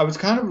 I was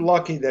kind of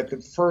lucky that the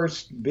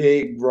first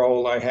big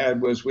role I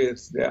had was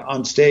with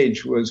on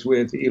stage was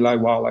with Eli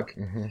Wallach.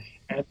 mhm.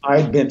 And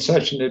I'd been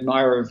such an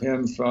admirer of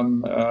him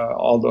from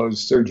all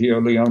those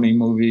Sergio Leone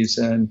movies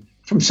and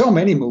from so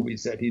many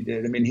movies that he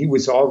did. I mean, he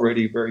was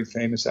already a very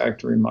famous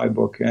actor in my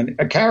book and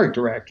a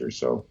character actor.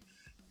 So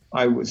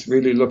I was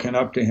really looking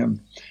up to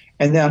him.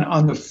 And then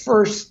on the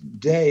first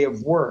day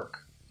of work,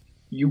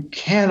 you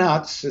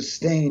cannot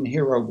sustain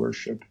hero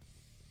worship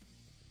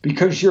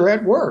because you're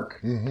at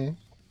work. Hmm.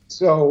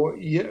 So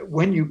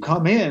when you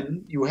come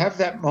in, you have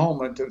that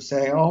moment of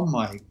saying, "Oh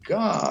my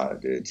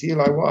God, it's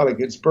Eli Wallach,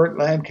 it's Burt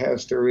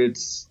Lancaster,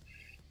 it's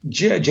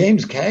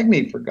James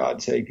Cagney, for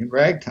God's sake, in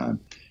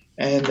Ragtime,"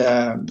 and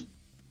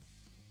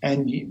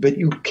but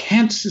you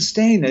can't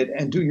sustain it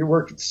and do your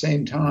work at the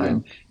same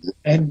time. Yeah.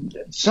 And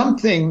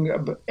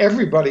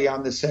everybody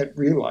on the set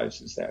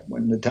realizes that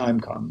when the time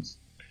comes.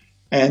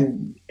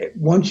 And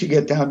once you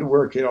get down to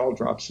work, it all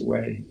drops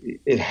away.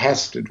 It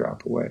has to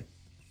drop away.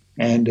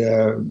 And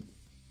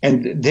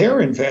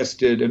they're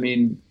invested. I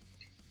mean,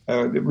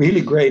 the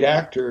really great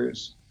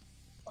actors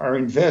are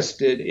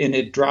invested in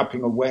it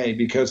dropping away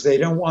because they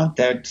don't want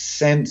that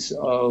sense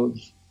of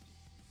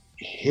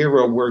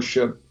hero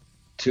worship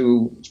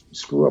to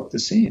screw up the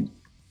scene.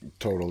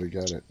 Totally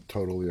get it.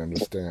 Totally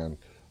understand.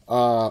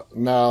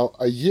 Now,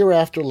 a year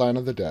after Land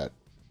of the Dead,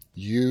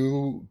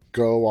 you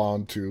go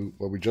on to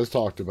what we just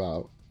talked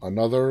about,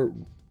 another,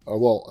 a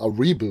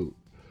reboot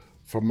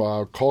from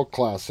a cult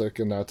classic,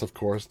 and that's, of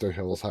course, The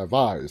Hills Have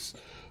Eyes,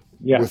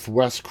 Yeah. with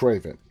Wes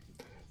Craven.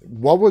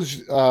 What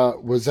was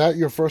that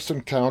your first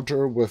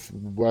encounter with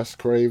Wes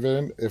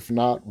Craven? If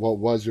not, what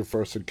was your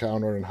first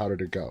encounter and how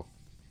did it go?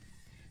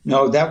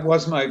 No, that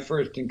was my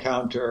first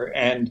encounter.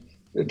 And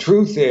the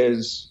truth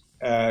is,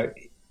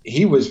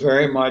 he was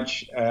very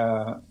much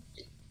a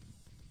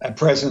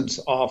presence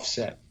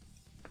offset.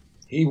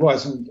 He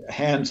wasn't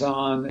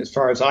hands-on as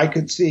far as I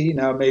could see.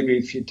 Now, maybe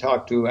if you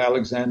talk to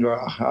Alexandre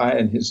Aja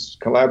and his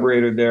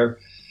collaborator there,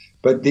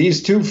 but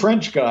these two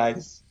French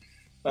guys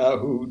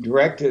who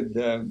directed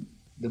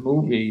the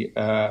movie,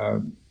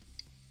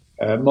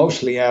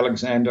 mostly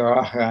Alexandre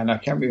Aja, and I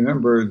can't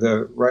remember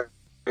the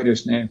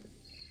writer's name,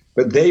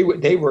 but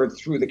they were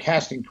through the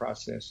casting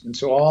process, and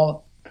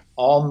so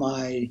all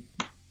my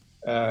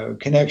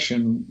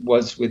connection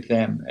was with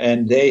them,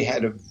 and they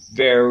had a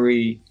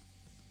very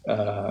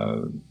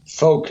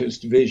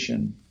focused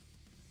vision,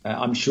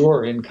 I'm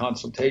sure in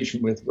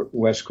consultation with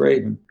Wes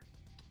Craven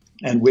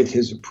and with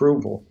his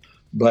approval.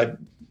 But,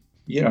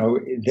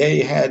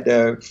 they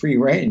had free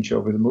range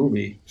over the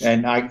movie.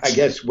 And I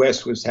guess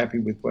Wes was happy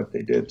with what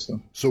they did.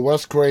 So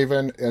Wes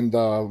Craven in the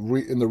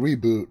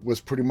reboot was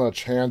pretty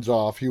much hands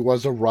off. He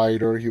was a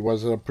writer. He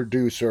was a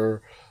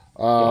producer.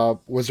 Yeah.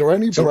 Was there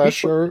any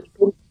pressure?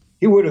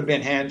 He would have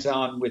been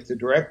hands-on with the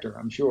director,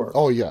 I'm sure.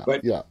 Oh, yeah.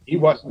 But yeah. He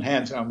wasn't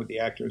hands-on with the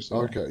actors.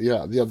 So. Okay,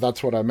 yeah,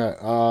 that's what I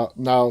meant.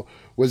 Now,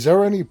 was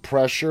there any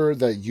pressure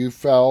that you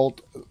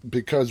felt,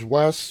 because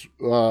Wes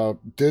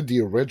did the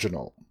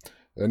original,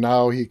 and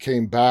now he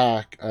came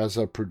back as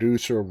a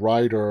producer,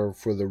 writer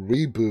for the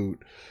reboot.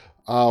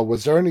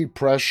 Was there any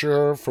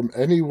pressure from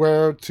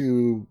anywhere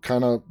to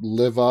kind of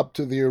live up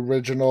to the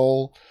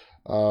original?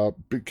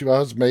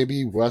 Because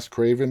maybe Wes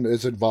Craven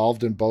is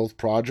involved in both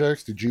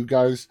projects. Did you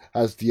guys,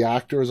 as the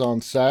actors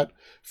on set,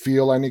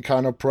 feel any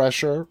kind of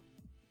pressure?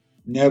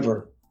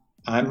 Never.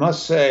 I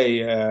must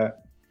say,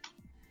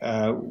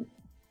 as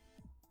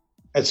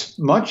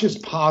much as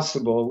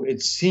possible,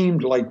 it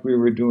seemed like we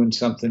were doing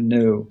something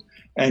new.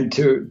 And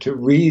to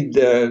read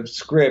the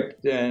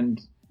script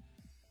and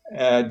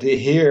to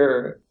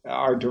hear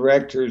our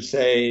director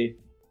say,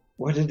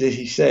 what did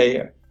he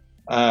say?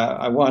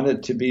 I want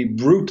it to be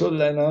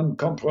brutal and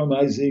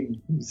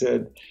uncompromising, he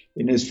said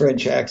in his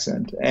French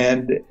accent.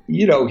 And,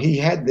 he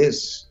had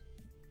this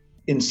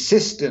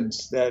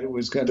insistence that it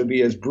was going to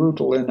be as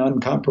brutal and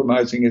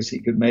uncompromising as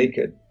he could make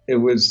it. It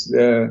was,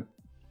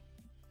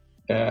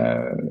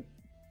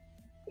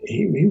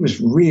 he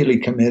was really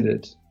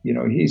committed.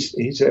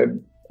 He's a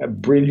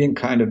brilliant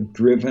kind of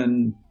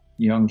driven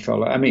young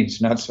fellow. I mean,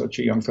 he's not such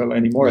a young fellow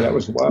anymore. That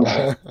was a while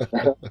back.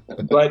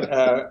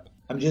 But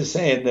I'm just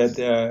saying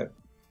that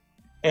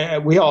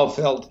we all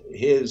felt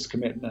his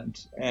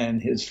commitment and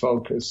his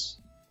focus,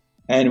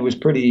 and it was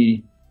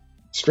pretty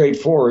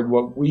straightforward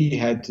what we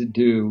had to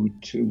do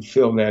to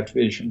fill that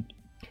vision.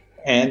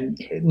 And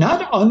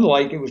not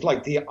unlike, it was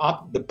like the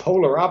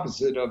polar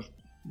opposite of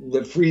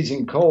the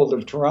freezing cold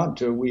of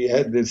Toronto. We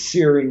had the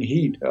searing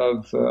heat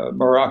of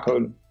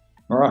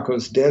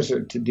Morocco's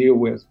desert to deal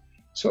with.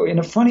 So in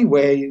a funny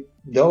way,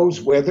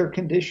 those weather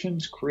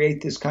conditions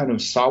create this kind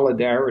of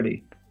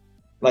solidarity.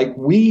 Like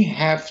we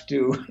have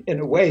to, in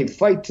a way,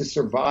 fight to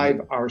survive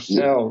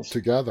ourselves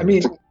together. I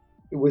mean,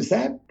 was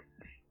that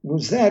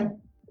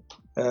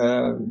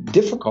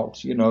difficult?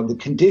 The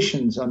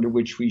conditions under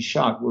which we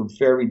shot were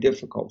very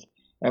difficult,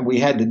 and we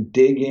had to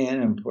dig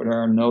in and put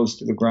our nose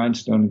to the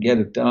grindstone and get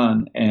it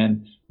done.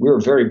 And we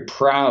were very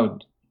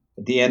proud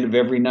at the end of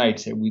every night,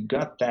 say, we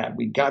got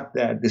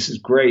that, this is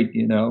great,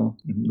 And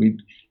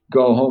we'd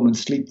go home and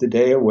sleep the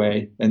day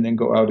away and then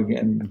go out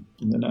again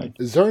in the night.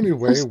 Is there any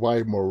way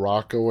why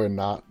Morocco and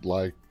not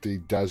like the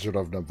desert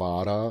of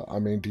Nevada? I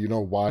mean, do you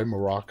know why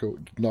Morocco?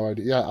 No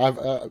idea.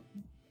 Yeah,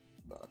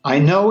 I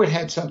know it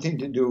had something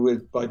to do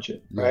with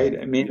budget, right?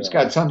 I mean, it's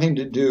got something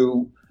to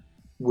do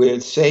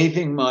with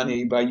saving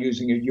money by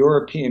using a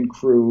European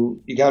crew.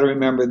 You got to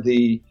remember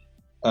the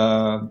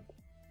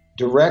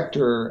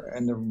director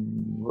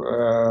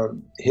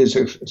and his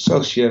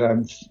associate.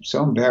 I'm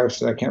so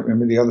embarrassed that I can't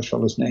remember the other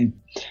fellow's name.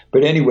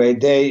 But anyway,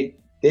 they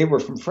were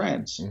from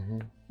France. Mm-hmm.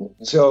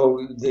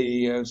 So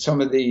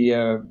some of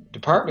the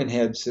department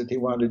heads that they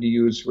wanted to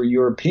use were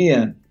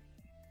European.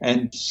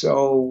 And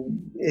so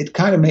it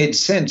kind of made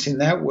sense in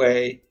that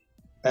way.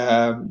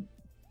 And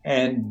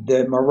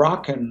the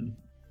Moroccan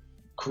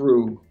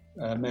crew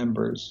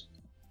members,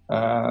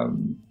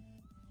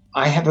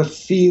 I have a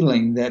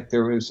feeling that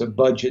there is a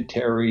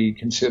budgetary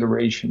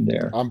consideration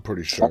there. I'm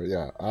pretty sure,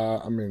 yeah.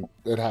 I mean,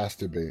 it has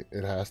to be.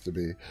 It has to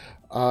be.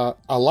 A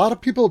lot of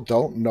people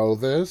don't know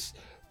this,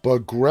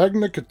 but Greg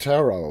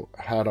Nicotero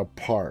had a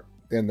part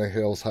in The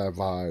Hills Have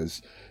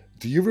Eyes.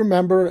 Do you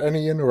remember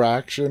any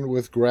interaction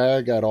with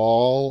Greg at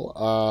all?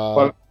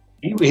 Well,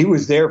 he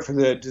was there for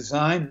the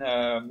design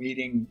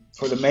meeting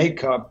for the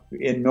makeup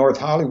in North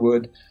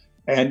Hollywood,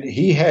 and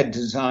he had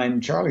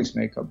designed Charlie's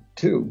makeup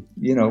too.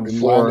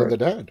 In Land of the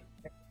Dead.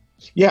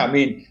 Yeah, I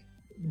mean,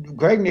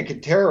 Greg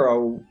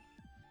Nicotero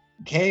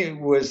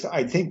was,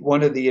 I think,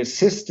 one of the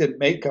assistant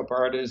makeup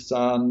artists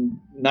on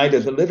Night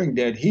of the Living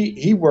Dead.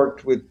 He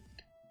worked with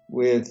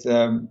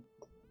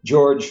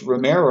George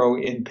Romero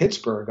in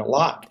Pittsburgh a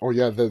lot. Oh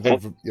yeah,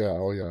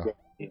 oh yeah.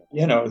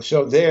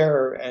 So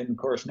there, and of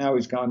course now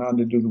he's gone on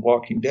to do The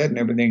Walking Dead and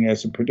everything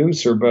as a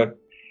producer. But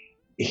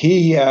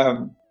he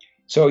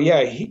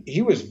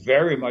was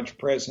very much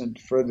present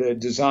for the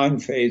design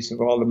phase of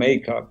all the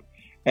makeup,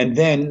 and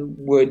then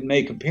would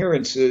make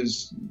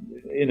appearances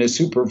in a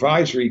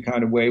supervisory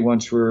kind of way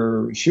once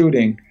we're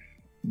shooting.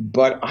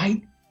 But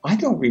I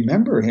don't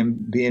remember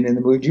him being in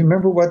the movie. Do you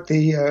remember what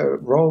the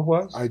role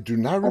was? I do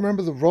not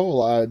remember the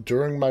role.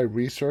 During my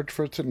research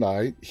for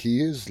tonight,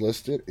 he is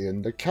listed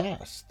in the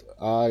cast.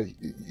 Greg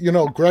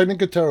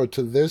Nicotero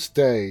to this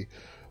day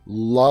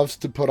loves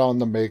to put on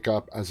the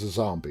makeup as a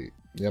zombie,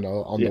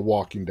 on The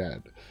Walking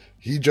Dead.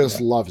 He just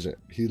loves it.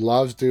 He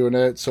loves doing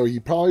it. So he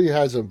probably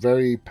has a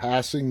very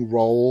passing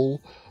role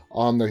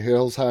on The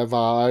Hills Have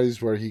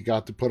Eyes, where he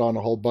got to put on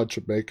a whole bunch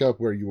of makeup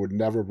where you would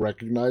never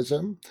recognize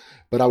him.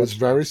 But I was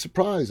very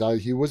surprised.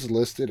 He was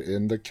listed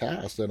in the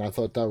cast, and I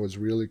thought that was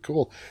really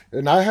cool.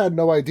 And I had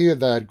no idea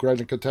that Greg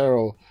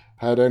Nicotero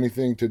had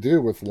anything to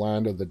do with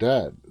Land of the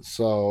Dead.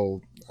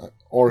 So,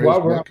 or his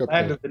While we're makeup. on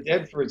Land of the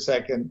Dead for a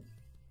second,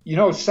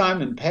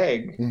 Simon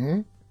Pegg,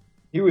 mm-hmm.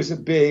 He was a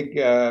big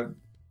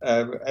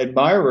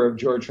admirer of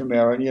George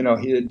Romero,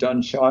 and, he had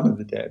done Shaun of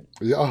the Dead.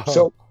 Yeah.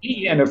 So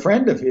he and a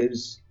friend of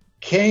his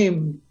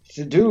came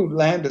to do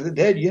Land of the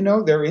Dead.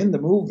 They're in the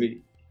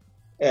movie,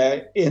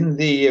 in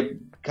the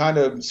kind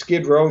of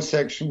Skid Row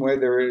section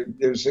where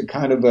there's a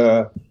kind of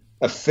a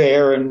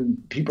fair and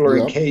people are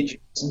in cages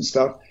and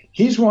stuff.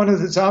 He's one of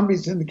the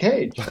zombies in the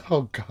cage.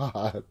 Oh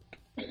God!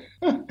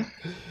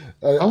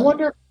 I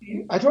wonder.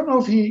 I don't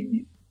know if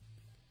he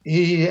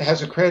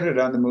has a credit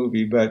on the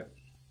movie, but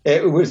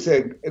it was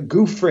a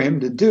goof for him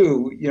to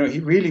do. He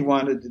really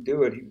wanted to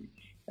do it.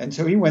 And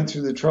so he went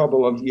through the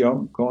trouble of,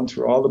 going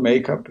through all the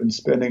makeup and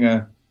spending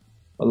a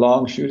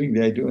long shooting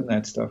day doing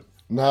that stuff.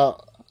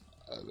 Now,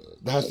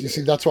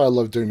 that's why I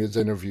love doing these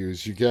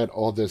interviews. You get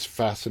all this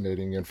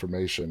fascinating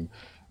information.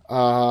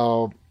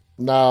 Now,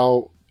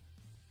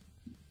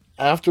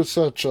 after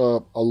such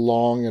a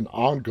long and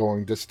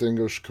ongoing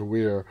distinguished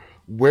career,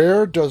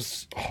 where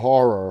does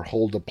horror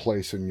hold a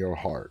place in your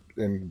heart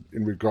in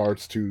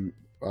regards to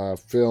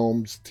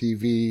films,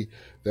 TV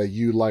that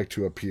you like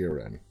to appear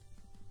in?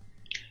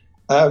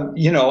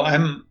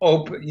 I'm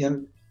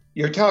open.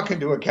 You're talking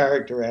to a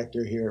character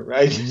actor here,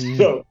 right? Mm-hmm.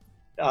 So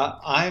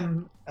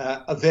I'm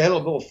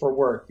available for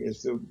work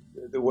is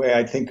the way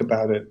I think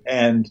about it.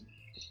 And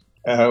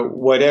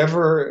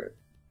whatever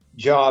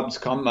jobs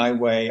come my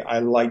way, I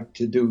like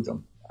to do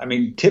them. I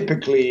mean,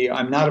 typically,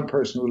 I'm not a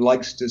person who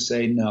likes to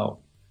say no.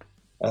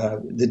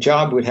 The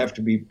job would have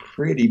to be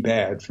pretty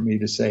bad for me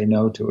to say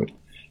no to it.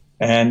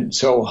 And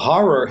so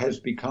horror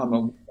has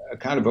become a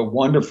kind of a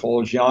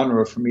wonderful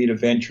genre for me to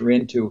venture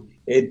into.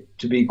 It,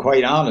 to be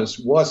quite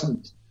honest,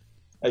 wasn't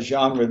a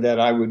genre that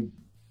I would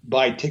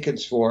buy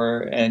tickets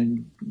for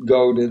and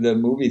go to the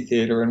movie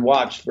theater and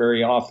watch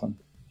very often.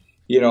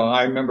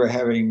 I remember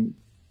having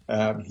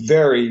a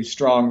very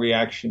strong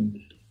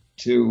reaction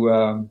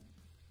to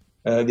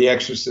The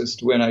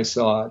Exorcist when I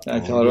saw it.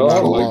 I thought,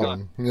 oh my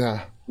God.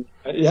 Yeah.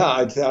 Yeah,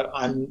 I thought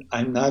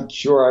I'm not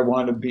sure I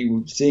want to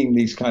be seeing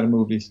these kind of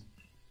movies.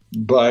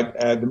 But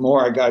the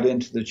more I got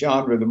into the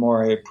genre, the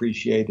more I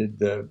appreciated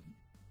the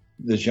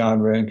the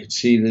genre and could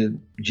see the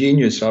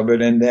genius of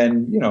it. And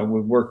then,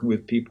 we're working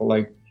with people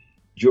like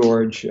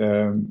George.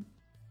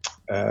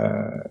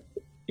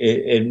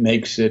 It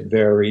makes it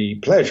very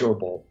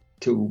pleasurable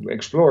to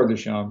explore the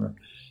genre.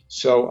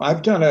 So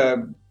I've done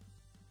a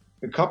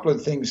couple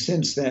of things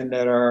since then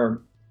that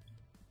are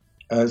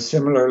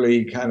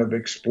similarly kind of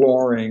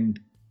exploring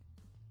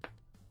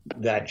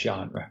that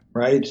genre,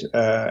 right?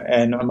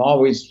 And I'm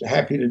always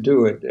happy to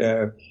do it.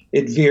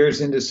 It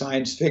veers into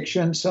science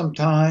fiction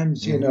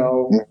sometimes,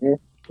 the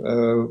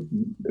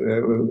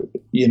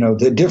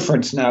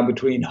difference now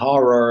between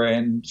horror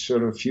and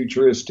sort of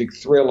futuristic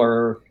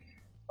thriller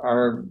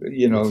are,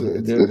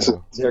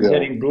 they're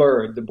getting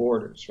blurred, the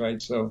borders,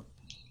 right? So,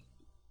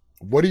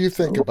 what do you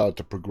think about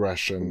the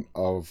progression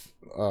of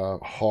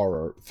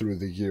horror through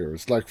the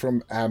years, like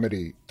from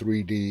Amity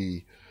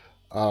 3D,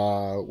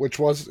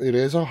 it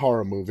is a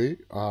horror movie,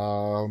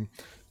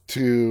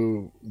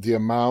 to the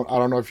amount, I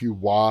don't know if you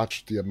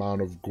watched the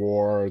amount of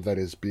gore that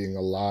is being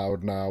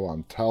allowed now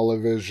on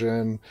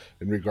television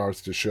in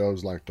regards to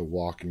shows like The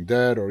Walking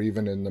Dead or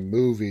even in the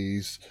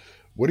movies.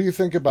 What do you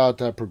think about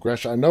that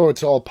progression? I know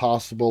it's all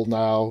possible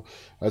now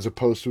as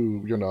opposed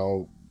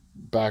to,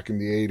 back in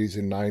the 80s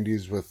and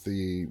 90s with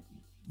the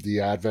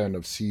advent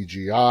of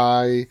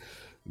CGI.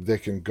 They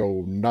can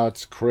go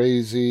nuts,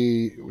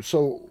 crazy.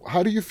 So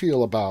how do you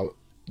feel about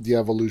the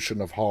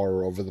evolution of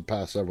horror over the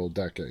past several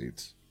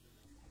decades?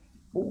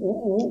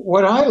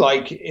 What I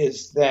like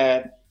is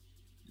that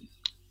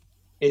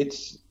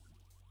it's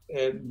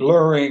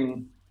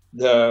blurring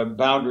the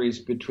boundaries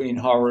between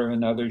horror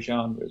and other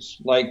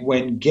genres. Like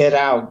when Get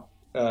Out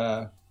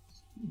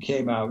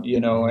came out,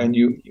 and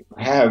you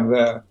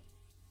have,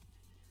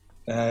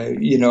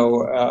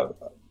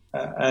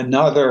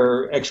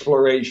 another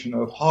exploration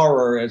of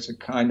horror as a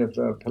kind of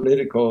a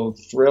political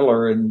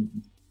thriller and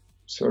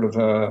sort of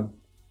a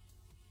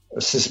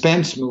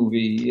suspense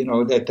movie,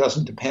 that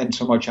doesn't depend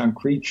so much on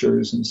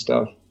creatures and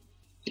stuff.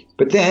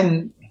 But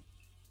then,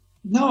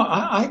 no,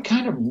 I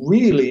kind of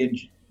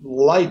really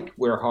like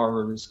where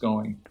horror is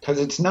going because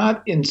it's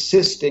not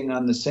insisting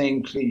on the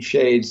same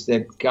cliches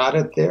that got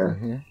it there.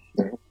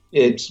 Mm-hmm.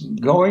 It's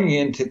going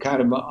into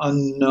kind of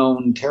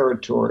unknown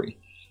territory.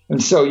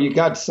 And so you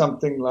got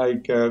something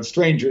like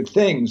Stranger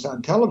Things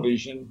on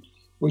television,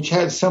 which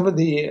has some of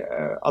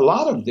a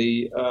lot of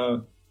the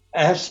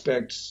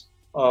aspects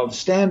of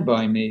Stand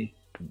By Me,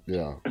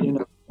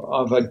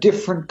 of a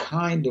different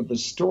kind of a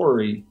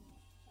story,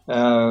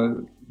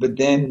 but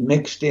then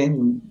mixed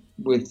in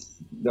with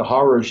the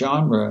horror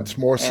genre. It's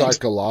more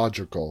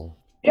psychological.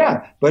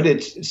 Yeah, but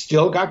it's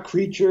still got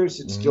creatures,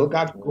 it's still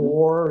got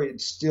gore,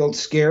 it's still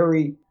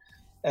scary,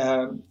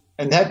 and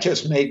that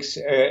just makes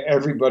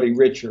everybody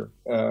richer.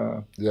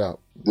 Yeah.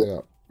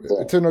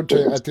 It's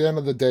entertainment. At the end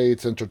of the day,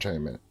 it's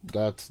entertainment.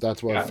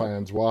 That's why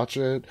fans watch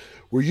it.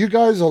 Were you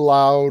guys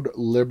allowed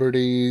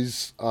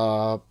liberties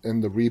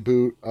in the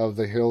reboot of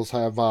The Hills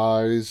Have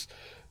Eyes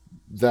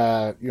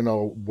that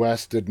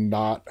West did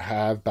not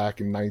have back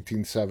in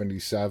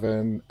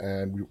 1977,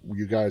 and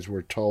you guys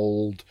were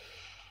told,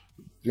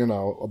 you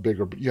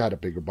had a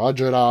bigger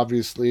budget,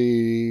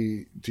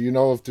 obviously. Do you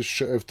know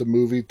if the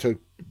movie took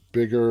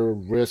bigger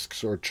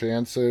risks or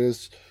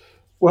chances?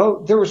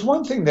 Well, there was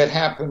one thing that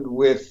happened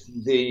with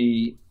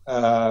the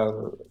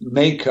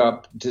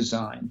makeup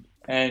design,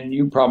 and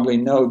you probably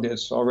know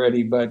this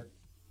already, but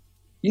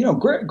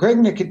Greg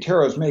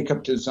Nicotero's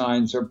makeup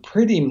designs are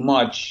pretty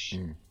much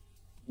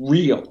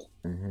real.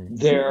 Mm-hmm.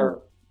 They're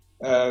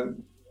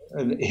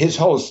his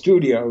whole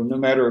studio, no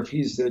matter if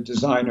he's the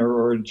designer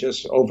or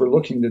just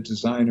overlooking the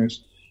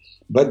designers,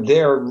 but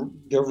they're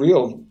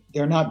real.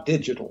 They're not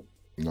digital.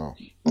 No.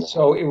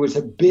 So it was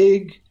a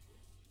big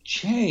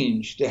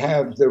change to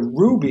have the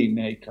Ruby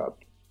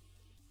makeup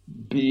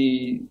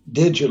be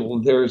digital.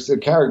 There's the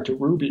character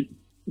Ruby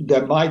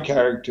that my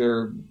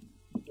character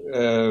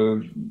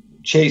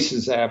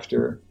chases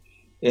after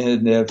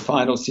in the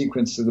final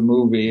sequence of the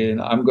movie,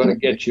 and I'm going to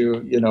get you.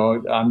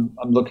 I'm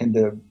looking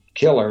to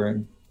kill her,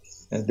 and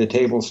the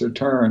tables are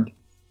turned,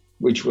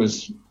 which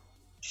was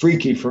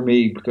freaky for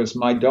me because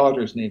my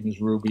daughter's name is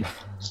Ruby.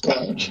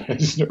 So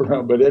chasing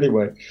around, but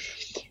anyway.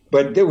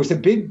 But there was a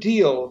big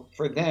deal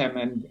for them,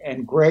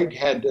 and Greg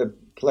had to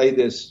play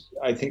this,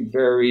 I think,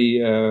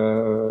 very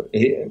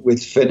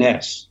with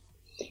finesse.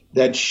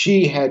 That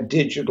she had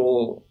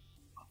digital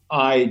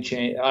eye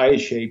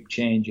shape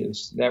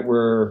changes that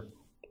were,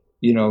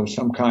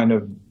 some kind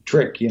of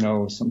trick,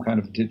 some kind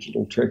of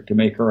digital trick to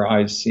make her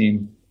eyes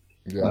seem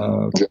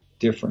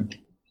different.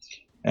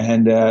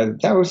 And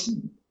that was,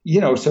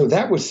 so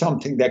that was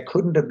something that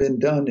couldn't have been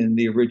done in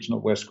the original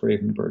Wes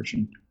Craven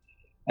version.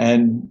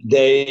 And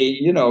they,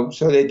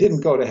 so they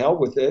didn't go to hell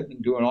with it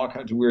and doing all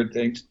kinds of weird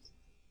things,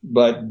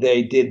 but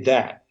they did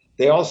that.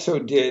 They also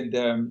did,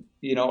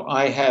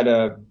 I had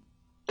a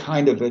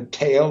kind of a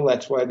tail.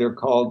 That's why they're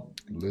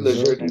called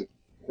lizard,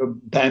 a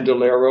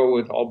bandolero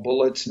with all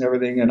bullets and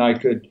everything. And I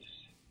could,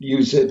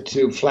 use it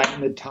to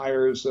flatten the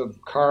tires of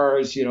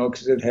cars,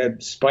 because it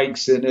had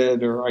spikes in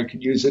it, or I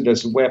could use it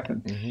as a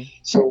weapon. Hmm.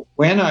 So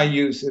when I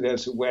used it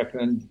as a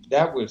weapon,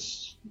 that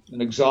was an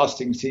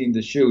exhausting scene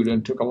to shoot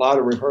and took a lot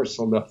of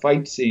rehearsal. The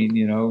fight scene,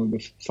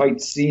 the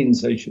fight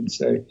scenes, I should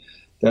say,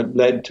 that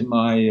led to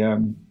my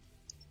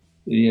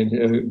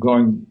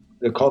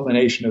the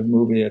culmination of the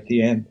movie at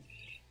the end.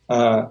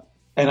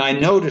 And I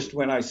noticed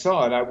when I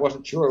saw it, I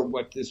wasn't sure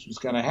what this was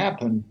going to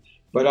happen,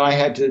 but I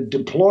had to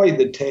deploy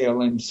the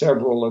tail in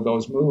several of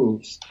those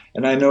moves.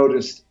 And I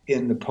noticed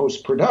in the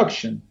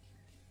post-production,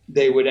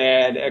 they would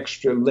add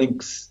extra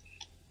links.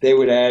 They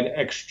would add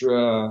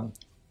extra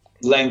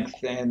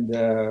length and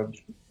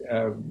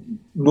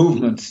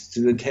movements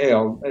to the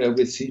tail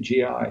with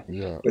CGI.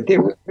 Yeah. But they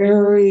were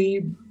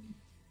very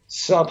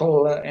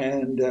subtle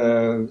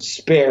and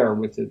spare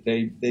with it.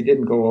 They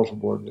didn't go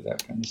overboard with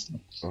that kind of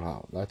stuff.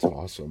 Wow, that's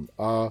awesome.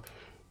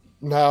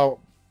 Now,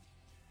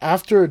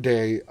 after a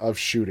day of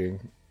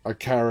shooting a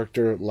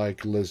character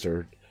like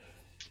Lizard,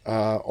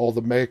 all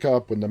the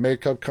makeup, when the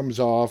makeup comes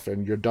off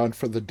and you're done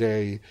for the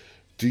day,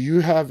 do you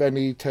have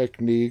any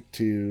technique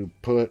to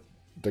put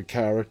the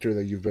character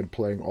that you've been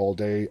playing all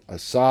day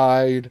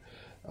aside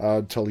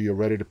until you're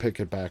ready to pick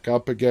it back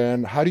up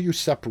again? How do you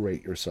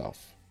separate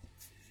yourself?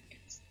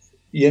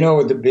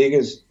 The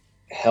biggest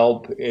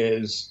help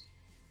is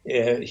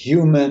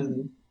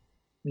human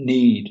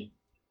need.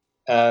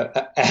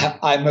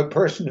 I'm a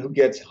person who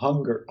gets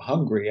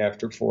hungry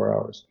after 4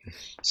 hours.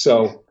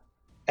 So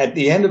at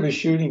the end of a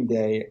shooting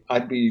day,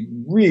 I'd be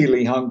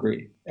really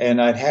hungry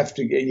and I'd have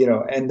to get,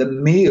 and the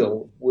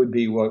meal would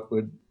be what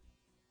would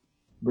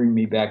bring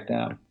me back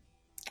down.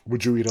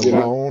 Would you eat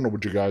alone, or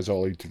would you guys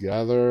all eat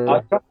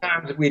together?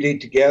 Sometimes we'd eat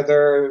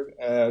together,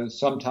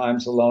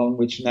 sometimes alone,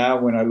 which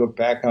now when I look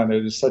back on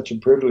it is such a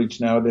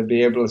privilege now to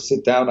be able to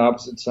sit down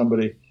opposite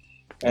somebody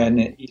and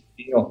eat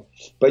a meal.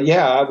 But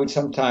yeah, I would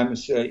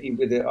sometimes eat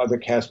with the other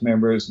cast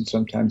members and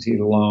sometimes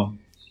eat alone.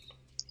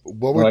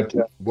 What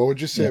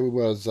would you say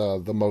was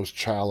the most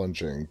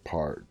challenging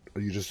part?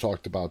 You just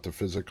talked about the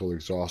physical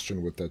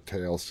exhaustion with that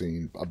tail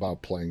scene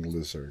about playing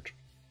Lizard.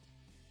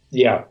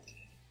 Yeah.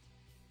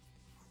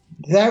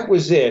 That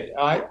was it.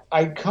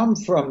 I come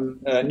from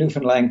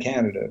Newfoundland,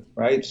 Canada,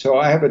 right? So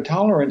I have a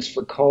tolerance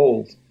for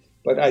cold,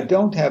 but I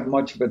don't have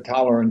much of a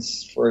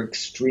tolerance for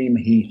extreme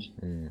heat.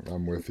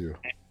 I'm with you.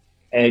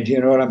 And do you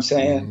know what I'm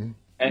saying? Mm-hmm.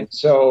 And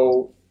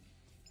so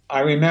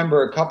I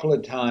remember a couple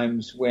of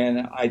times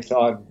when I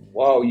thought,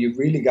 wow, you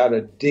really got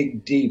to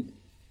dig deep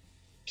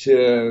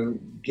to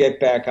get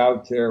back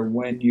out there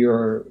when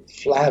you're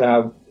flat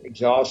out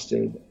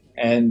exhausted,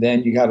 and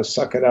then you got to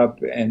suck it up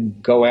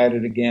and go at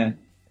it again.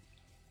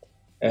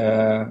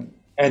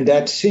 And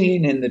that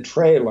scene in the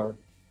trailer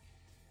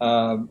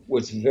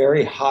was a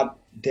very hot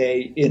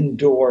day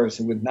indoors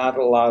with not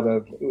a lot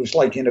of, it was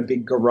like in a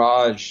big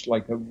garage,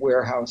 like a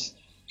warehouse,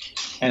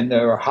 and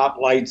there were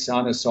hot lights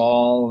on us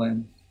all.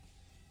 And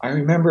I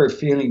remember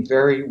feeling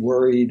very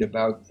worried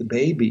about the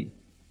baby.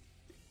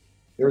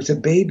 There was a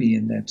baby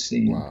in that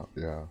scene. Wow,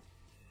 yeah.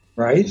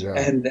 Right? Yeah.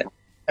 And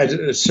at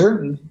a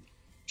certain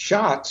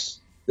shots,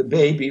 the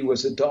baby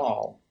was a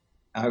doll.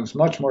 I was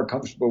much more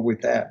comfortable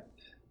with that.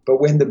 But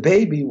when the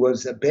baby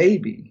was a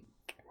baby,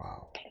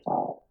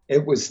 wow,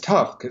 it was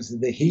tough because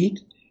of the heat.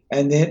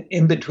 And then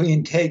in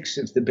between takes,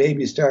 if the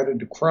baby started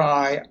to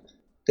cry,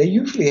 they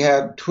usually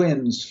have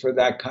twins for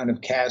that kind of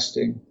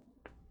casting.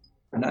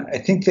 And I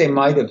think they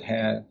might have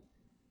had.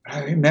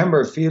 I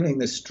remember feeling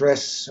the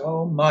stress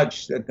so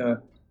much that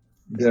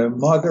the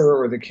mother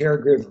or the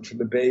caregiver for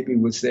the baby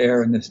was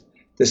there, and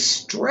the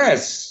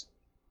stress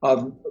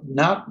of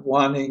not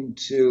wanting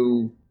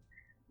to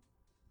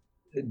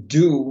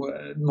do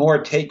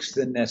more takes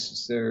than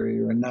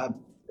necessary, or not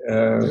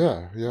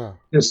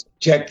just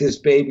subject this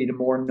baby to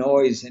more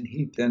noise and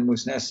heat than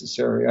was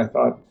necessary. I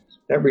thought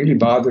that really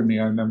bothered me,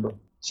 I remember.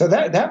 So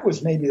that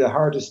was maybe the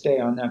hardest day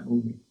on that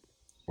movie.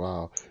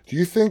 Wow. Do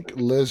you think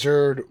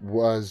Lizard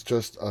was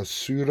just a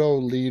pseudo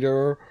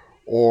leader,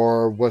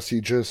 or was he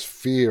just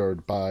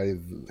feared by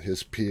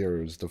his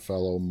peers, the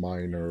fellow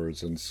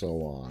miners, and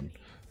so on?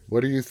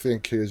 What do you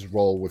think his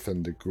role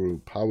within the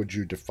group? How would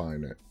you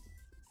define it?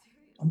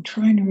 I'm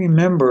trying to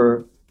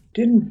remember.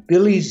 Didn't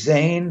Billy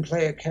Zane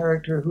play a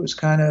character who was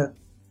kind of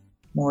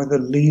more the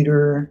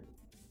leader?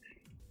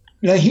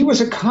 Yeah, he was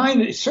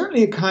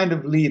certainly a kind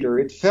of leader.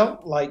 It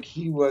felt like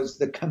he was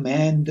the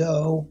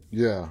commando.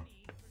 Yeah.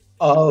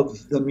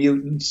 Of the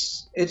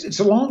mutants. It's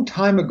a long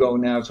time ago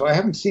now, so I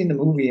haven't seen the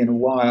movie in a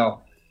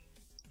while.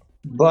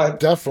 But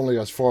definitely,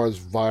 as far as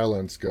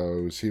violence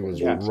goes, he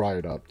was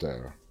right up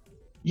there.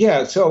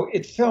 Yeah, so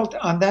it felt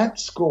on that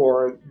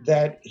score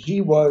that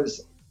he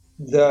was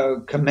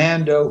the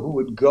commando who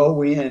would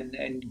go in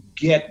and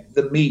get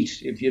the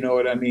meat, if you know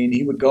what I mean.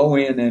 He would go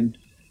in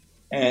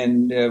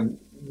and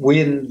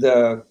win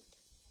the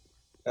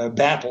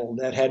battle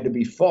that had to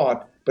be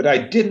fought. but I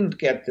didn't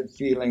get the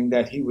feeling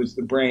that he was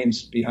the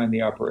brains behind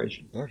the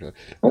operation. Okay.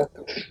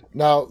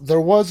 Now,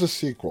 there was a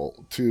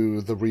sequel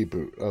to the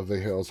reboot of The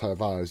Hills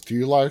Have Eyes. Do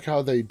you like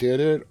how they did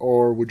it,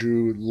 or would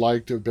you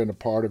like to have been a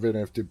part of it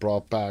if they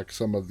brought back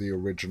some of the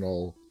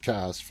original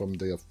cast from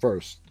the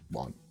first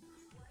one?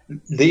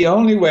 The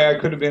only way I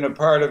could have been a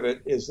part of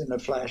it is in a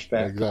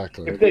flashback.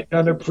 Exactly. If they'd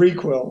done a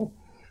prequel,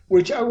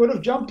 which I would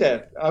have jumped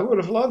at. I would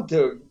have loved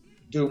to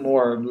do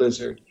more of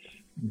Lizard,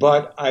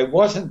 but I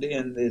wasn't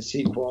in the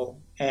sequel,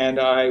 and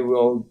I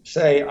will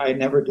say I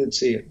never did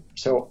see it.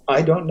 So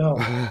I don't know.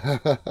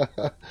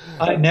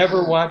 I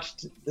never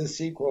watched the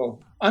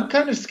sequel. I'm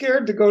kind of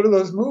scared to go to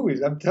those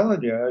movies. I'm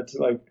telling you, it's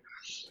like,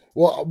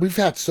 Well, we've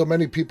had so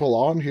many people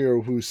on here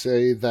who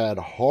say that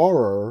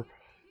horror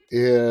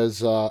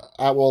is,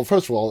 well,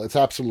 first of all, it's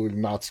absolutely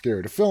not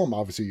scary to film.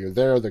 Obviously, you're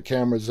there, the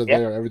cameras are yeah,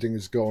 there, everything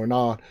is going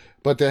on,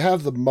 but they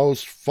have the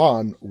most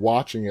fun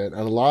watching it.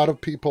 And a lot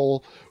of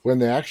people, when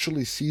they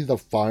actually see the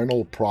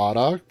final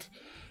product,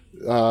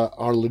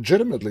 are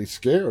legitimately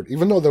scared,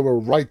 even though they were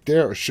right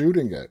there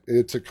shooting it.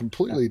 It's a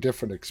completely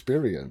different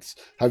experience.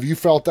 Have you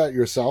felt that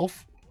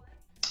yourself?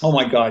 oh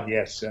my God,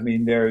 yes. I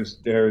mean,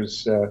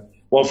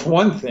 well, for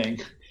one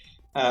thing,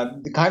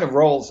 the kind of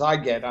roles I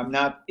get, I'm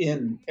not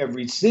in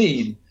every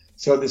scene.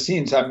 So the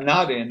scenes I'm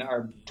not in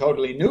are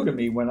totally new to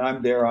me. When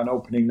I'm there on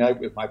opening night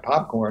with my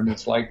popcorn,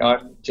 it's like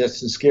I'm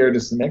just as scared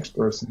as the next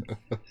person.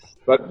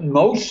 But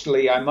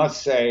mostly, I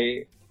must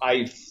say,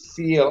 I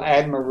feel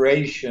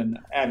admiration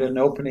at an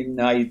opening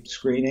night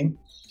screening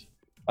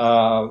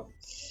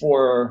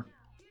for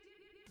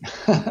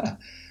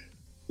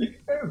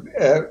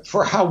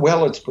for how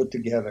well it's put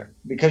together.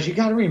 Because you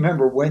got to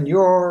remember, when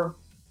you're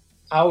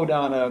out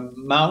on a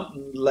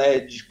mountain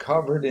ledge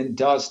covered in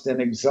dust and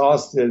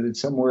exhausted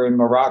somewhere in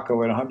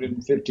Morocco at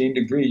 115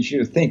 degrees,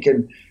 you're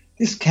thinking,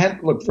 this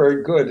can't look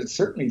very good. It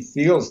certainly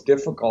feels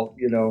difficult.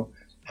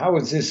 How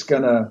is this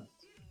going to,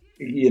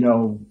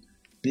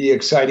 be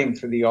exciting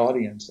for the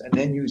audience? And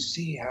then you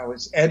see how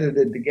it's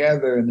edited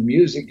together and the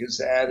music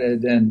is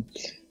added, and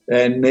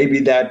maybe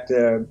that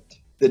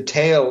the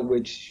tale,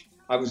 which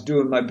I was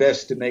doing my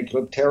best to make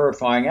look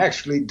terrifying,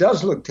 actually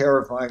does look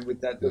terrifying with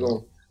that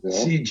little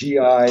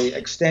CGI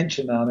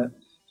extension on it.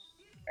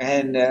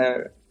 And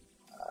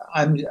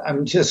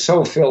I'm just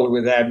so filled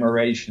with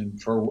admiration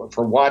for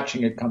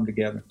watching it come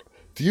together.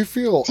 Do you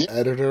feel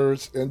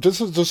editors, and this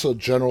is just a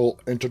general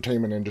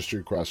entertainment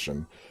industry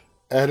question,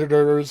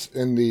 editors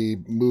in the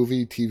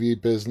movie TV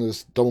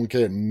business don't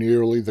get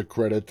nearly the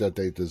credit that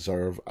they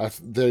deserve?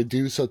 They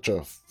do such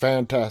a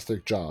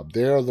fantastic job.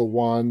 They're the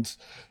ones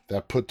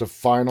that put the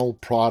final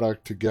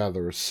product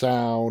together,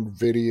 sound,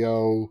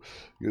 video,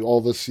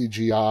 all the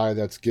CGI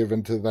that's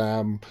given to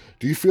them.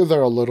 Do you feel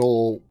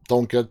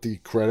don't get the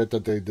credit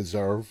that they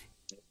deserve?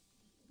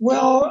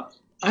 Well,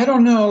 I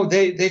don't know.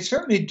 They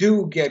certainly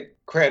do get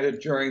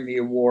credit during the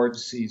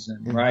awards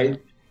season,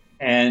 right?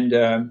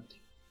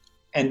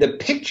 And the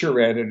picture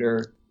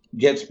editor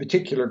gets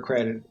particular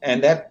credit,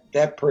 and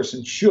that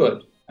person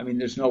should. I mean,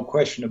 there's no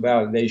question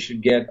about it. They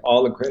should get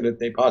all the credit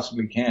they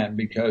possibly can,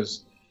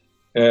 because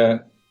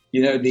the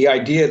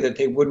idea that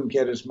they wouldn't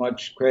get as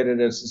much credit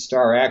as the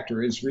star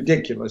actor is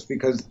ridiculous,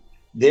 because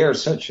they're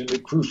such a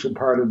crucial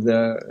part of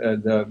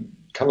the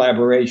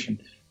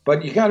collaboration.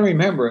 But you got to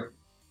remember,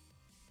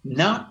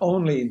 not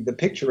only the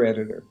picture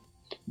editor,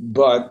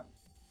 but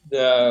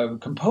the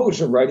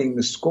composer writing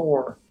the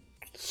score,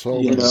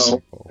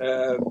 the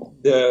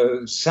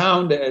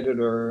sound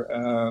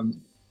editor,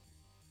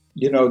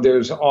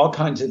 there's all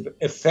kinds of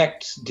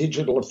effects,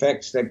 digital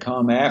effects that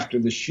come after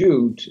the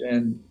shoot,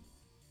 and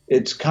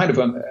it's kind of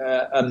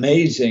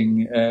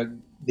amazing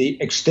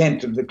the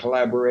extent of the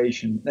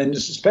collaboration, and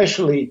it's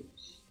especially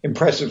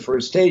impressive for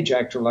a stage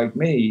actor like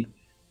me,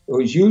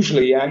 who's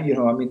usually,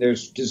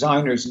 there's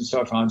designers and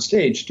stuff on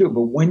stage too,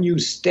 but when you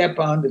step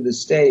onto the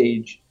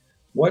stage,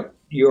 what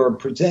you're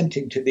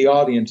presenting to the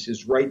audience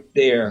is right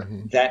there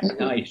that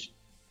night.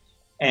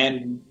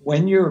 And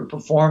when you're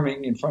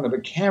performing in front of a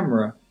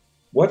camera,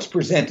 what's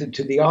presented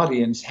to the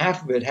audience,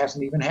 half of it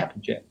hasn't even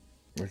happened yet.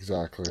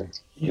 Exactly.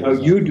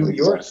 You do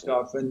your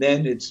stuff, and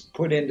then it's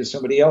put into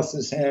somebody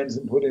else's hands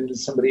and put into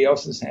somebody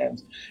else's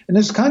hands. And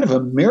it's kind of a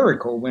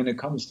miracle when it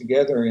comes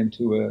together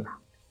into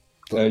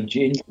a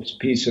genius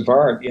piece of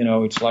art.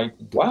 It's like,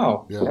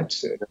 wow,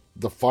 that's it.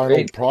 The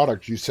final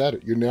product, you said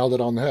it, you nailed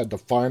it on the head. The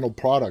final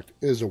product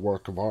is a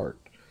work of art.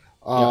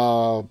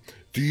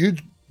 Do you,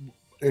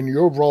 in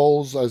your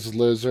roles as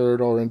Lizard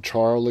or in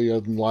Charlie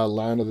and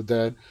Land of the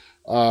Dead,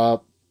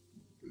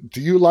 do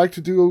you like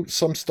to do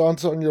some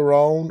stunts on your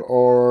own,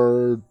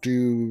 or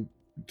do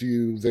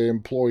they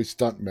employ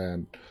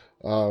stuntmen?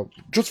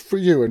 Just for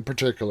you in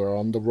particular,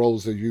 on the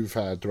roles that you've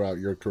had throughout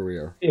your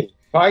career. If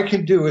I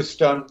could do a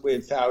stunt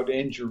without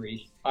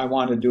injury, I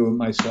want to do it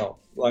myself.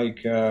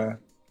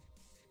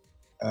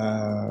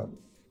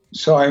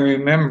 So I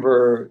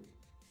remember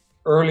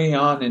early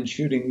on in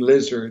shooting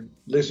Lizard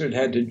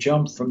had to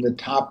jump from the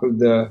top of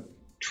the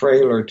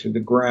trailer to the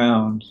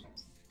ground.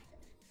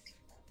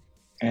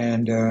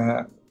 And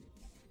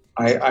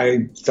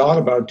I thought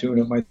about doing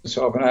it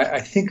myself, and I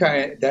think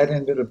that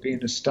ended up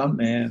being a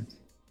stuntman.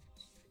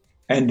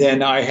 And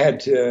then I had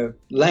to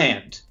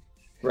land,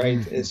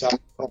 right, as I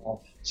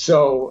recall.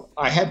 So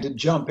I had to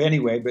jump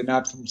anyway, but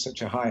not from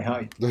such a high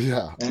height.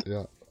 Yeah, And,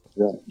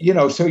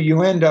 yeah. so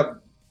you end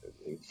up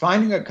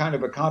finding a kind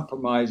of a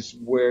compromise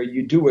where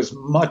you do as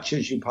much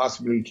as you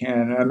possibly can.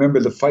 And I remember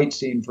the fight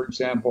scene, for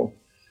example.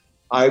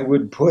 I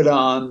would put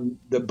on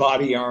the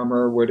body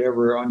armor,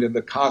 whatever, under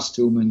the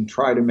costume and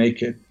try to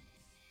make it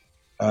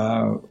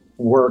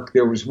work.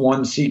 There was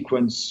one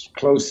sequence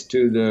close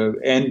to the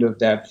end of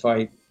that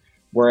fight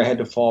where I had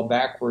to fall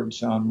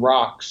backwards on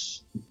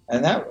rocks,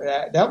 and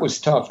that was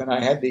tough. And I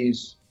had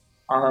these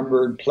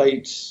armored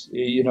plates,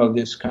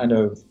 this kind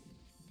of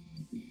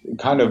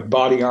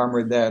body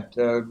armor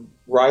that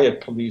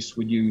riot police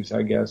would use,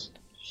 I guess.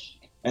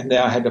 And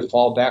then I had to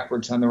fall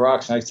backwards on the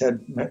rocks. And I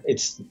said,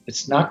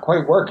 it's not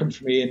quite working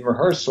for me in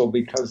rehearsal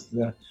because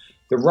the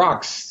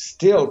rocks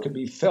still could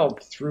be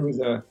felt through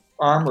the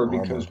armor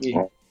because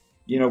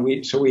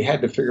we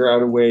had to figure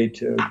out a way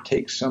to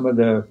take some of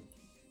the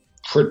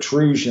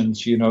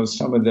protrusions,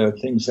 some of the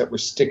things that were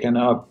sticking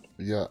up,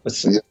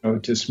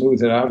 to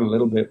smooth it out a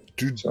little bit.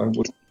 So I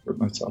wouldn't hurt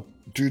myself.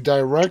 Do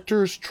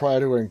directors try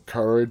to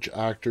encourage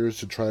actors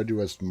to try to do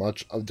as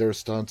much of their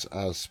stunts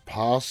as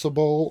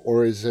possible,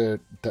 or is it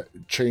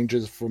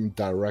changes from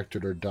director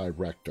to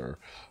director?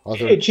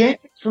 It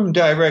changes from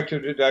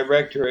director to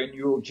director, and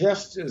you'll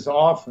just as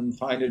often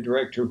find a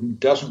director who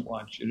doesn't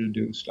want you to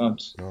do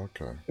stunts.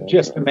 Okay.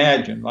 Just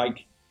imagine,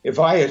 like, if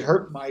I had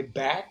hurt my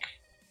back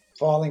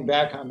falling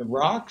back on the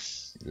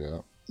rocks.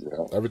 Yeah.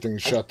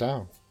 Everything's shut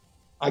down.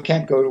 I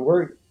can't go to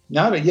work.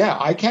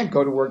 I can't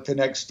go to work the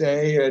next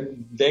day,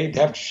 and they'd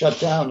have to shut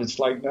down. It's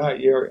like, no,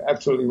 you're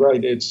absolutely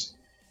right.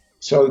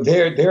 So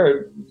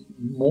they're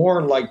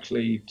more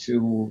likely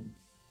to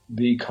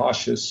be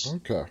cautious,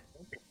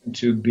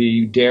 to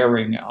be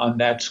daring on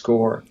that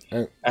score.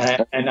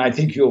 And I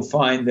think you'll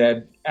find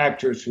that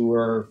actors who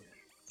are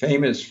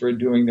famous for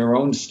doing their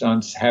own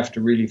stunts have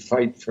to really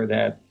fight for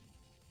that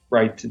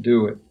right to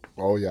do it.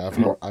 Oh yeah,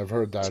 I've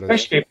heard that.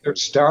 Especially if they're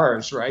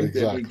stars, right?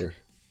 Exactly.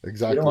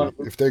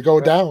 If they go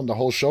down, the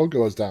whole show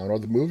goes down, or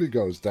the movie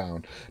goes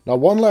down. Now,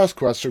 one last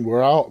question. We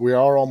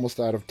are almost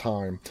out of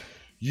time.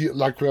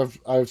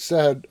 I've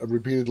said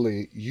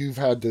repeatedly, you've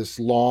had this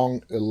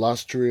long,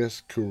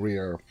 illustrious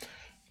career.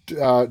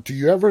 Do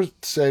you ever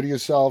say to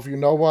yourself, you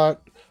know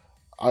what?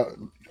 I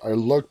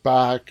look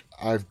back.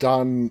 I've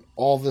done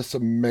all this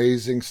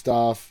amazing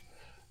stuff.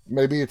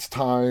 Maybe it's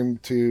time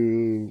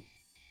to,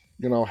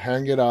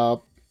 hang it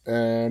up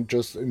and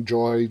just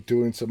enjoy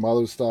doing some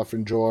other stuff,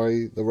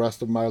 enjoy the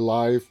rest of my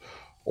life?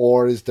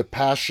 Or is the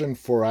passion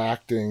for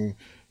acting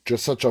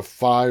just such a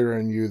fire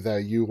in you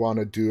that you want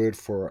to do it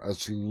for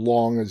as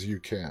long as you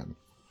can?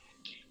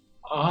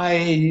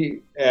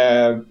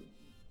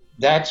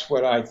 That's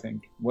what I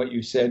think, what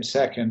you said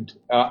second.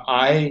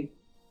 I've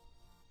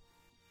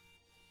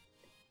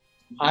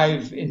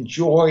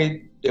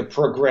enjoyed the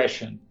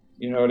progression,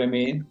 you know what I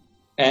mean?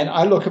 And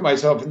I look at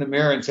myself in the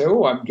mirror and say,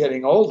 oh, I'm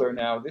getting older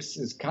now. This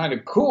is kind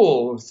of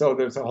cool. So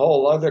there's a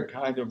whole other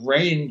kind of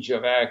range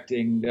of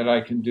acting that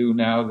I can do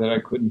now that I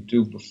couldn't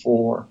do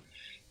before.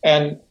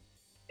 And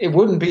it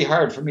wouldn't be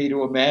hard for me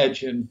to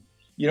imagine,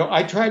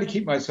 I try to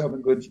keep myself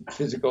in good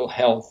physical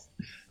health.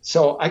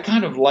 So I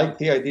kind of like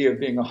the idea of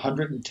being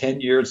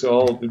 110 years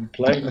old and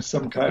playing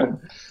some kind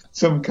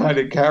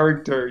of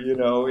character,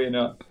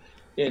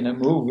 in a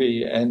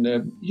movie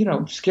and,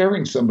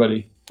 scaring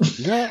somebody.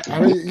 Yeah,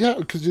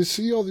 because you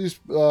see all these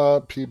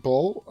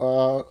people.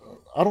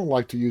 I don't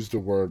like to use the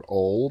word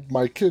old.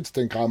 My kids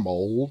think I'm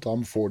old.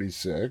 I'm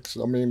 46.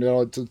 I mean,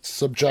 it's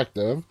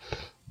subjective.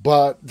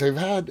 But they've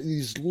had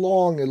these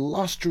long,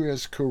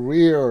 illustrious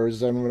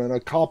careers and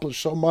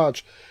accomplished so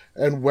much.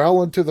 And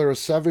well into their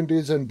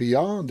 70s and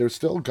beyond, they're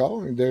still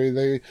going.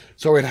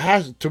 So it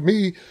has, to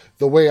me,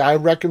 the way I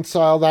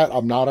reconcile that,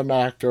 I'm not an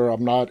actor,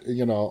 I'm not,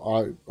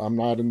 I'm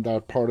not in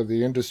that part of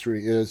the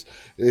industry, is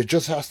it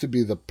just has to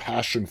be the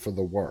passion for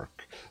the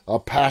work, a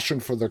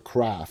passion for the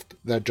craft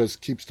that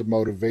just keeps the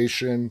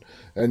motivation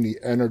and the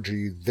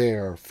energy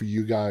there for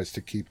you guys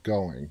to keep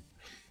going.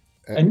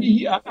 And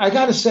I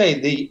got to say,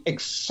 the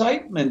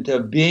excitement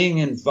of being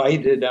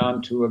invited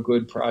onto a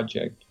good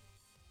project,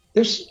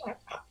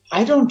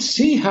 I don't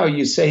see how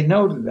you say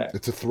no to that.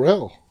 It's a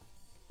thrill.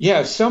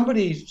 Yeah,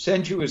 somebody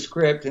sends you a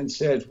script and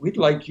says, we'd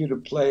like you to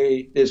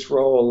play this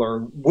role,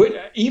 or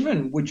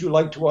would you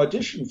like to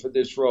audition for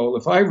this role?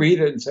 If I read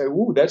it and say,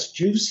 ooh, that's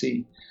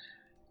juicy,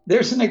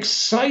 there's an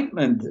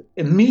excitement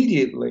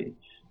immediately.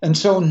 And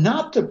so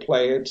not to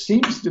play it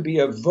seems to be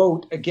a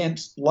vote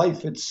against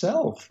life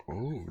itself.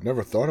 Oh,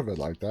 never thought of it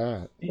like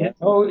that.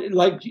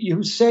 Like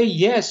you say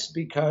yes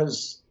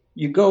because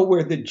you go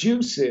where the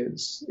juice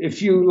is.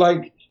 If you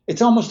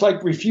it's almost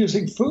like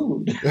refusing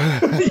food.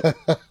 You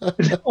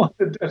don't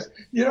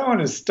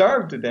want to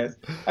starve to death.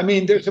 I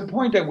mean, there's a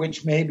point at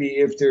which maybe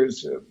if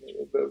there's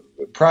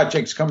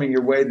projects coming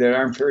your way that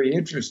aren't very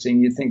interesting,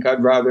 you think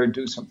I'd rather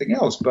do something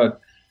else. But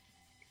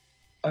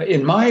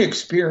in my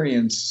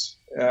experience,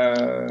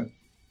 uh,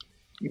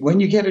 when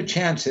you get a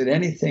chance at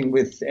anything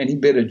with any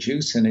bit of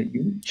juice in it,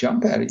 you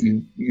jump at it.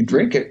 You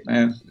drink it,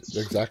 man.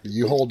 Exactly.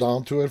 You hold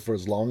on to it for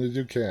as long as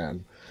you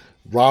can.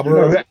 You know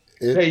Robert, that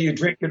it say you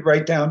drink it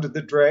right down to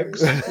the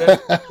dregs.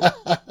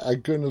 That, I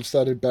couldn't have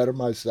said it better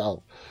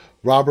myself.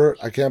 Robert,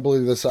 I can't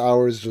believe this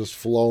hour has just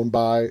flown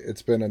by.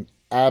 It's been an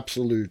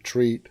absolute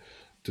treat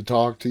to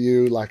talk to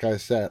you. Like I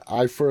said,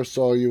 I first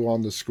saw you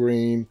on the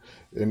screen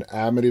in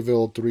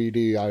Amityville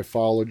 3D. I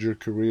followed your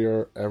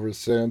career ever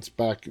since,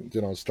 back,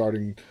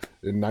 starting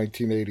in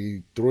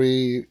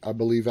 1983. I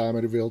believe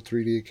Amityville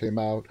 3D came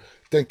out.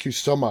 Thank you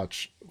so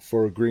much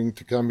for agreeing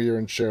to come here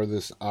and share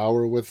this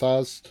hour with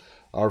us.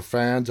 Our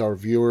fans, our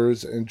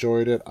viewers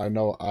enjoyed it. I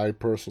know I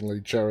personally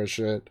cherish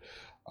it.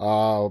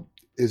 Uh,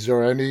 is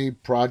there any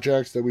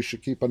projects that we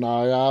should keep an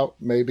eye out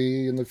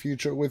maybe in the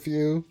future with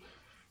you?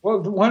 well,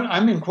 the one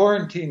I'm in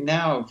quarantine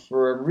now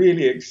for a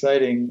really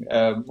exciting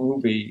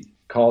movie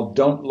called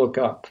Don't Look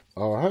Up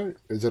All right.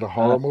 Is it a uh,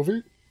 horror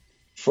movie?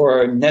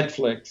 for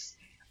Netflix.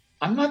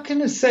 I'm not going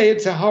to say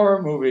it's a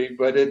horror movie,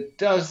 but it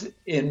does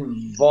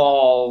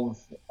involve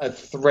a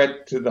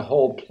threat to the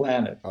whole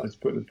planet. Uh, Let's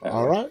put it that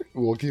all way. right.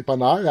 We'll keep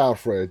an eye out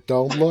for it.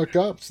 Don't Look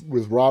Up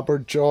with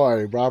Robert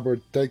Joy.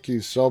 Robert, thank you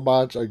so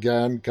much.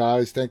 Again,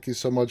 guys, thank you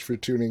so much for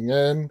tuning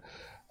in.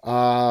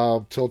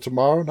 Till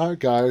tomorrow night,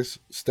 guys.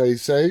 Stay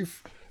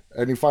safe.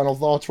 Any final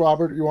thoughts,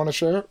 Robert, you want to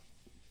share?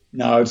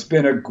 No, it's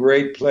been a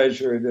great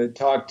pleasure to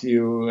talk to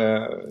you,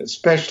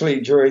 especially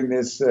during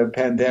this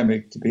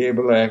pandemic, to be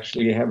able to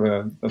actually have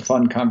a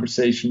fun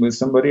conversation with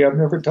somebody I've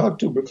never talked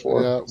to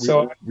before. Yeah,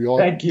 So we all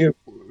thank you.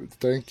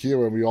 thank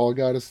you, and we all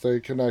got to stay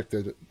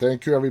connected.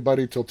 Thank you,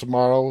 everybody. Till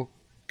tomorrow.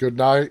 Good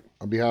night.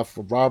 On behalf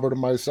of Robert and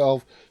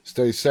myself,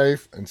 stay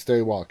safe and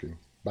stay walking.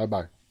 Bye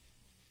bye.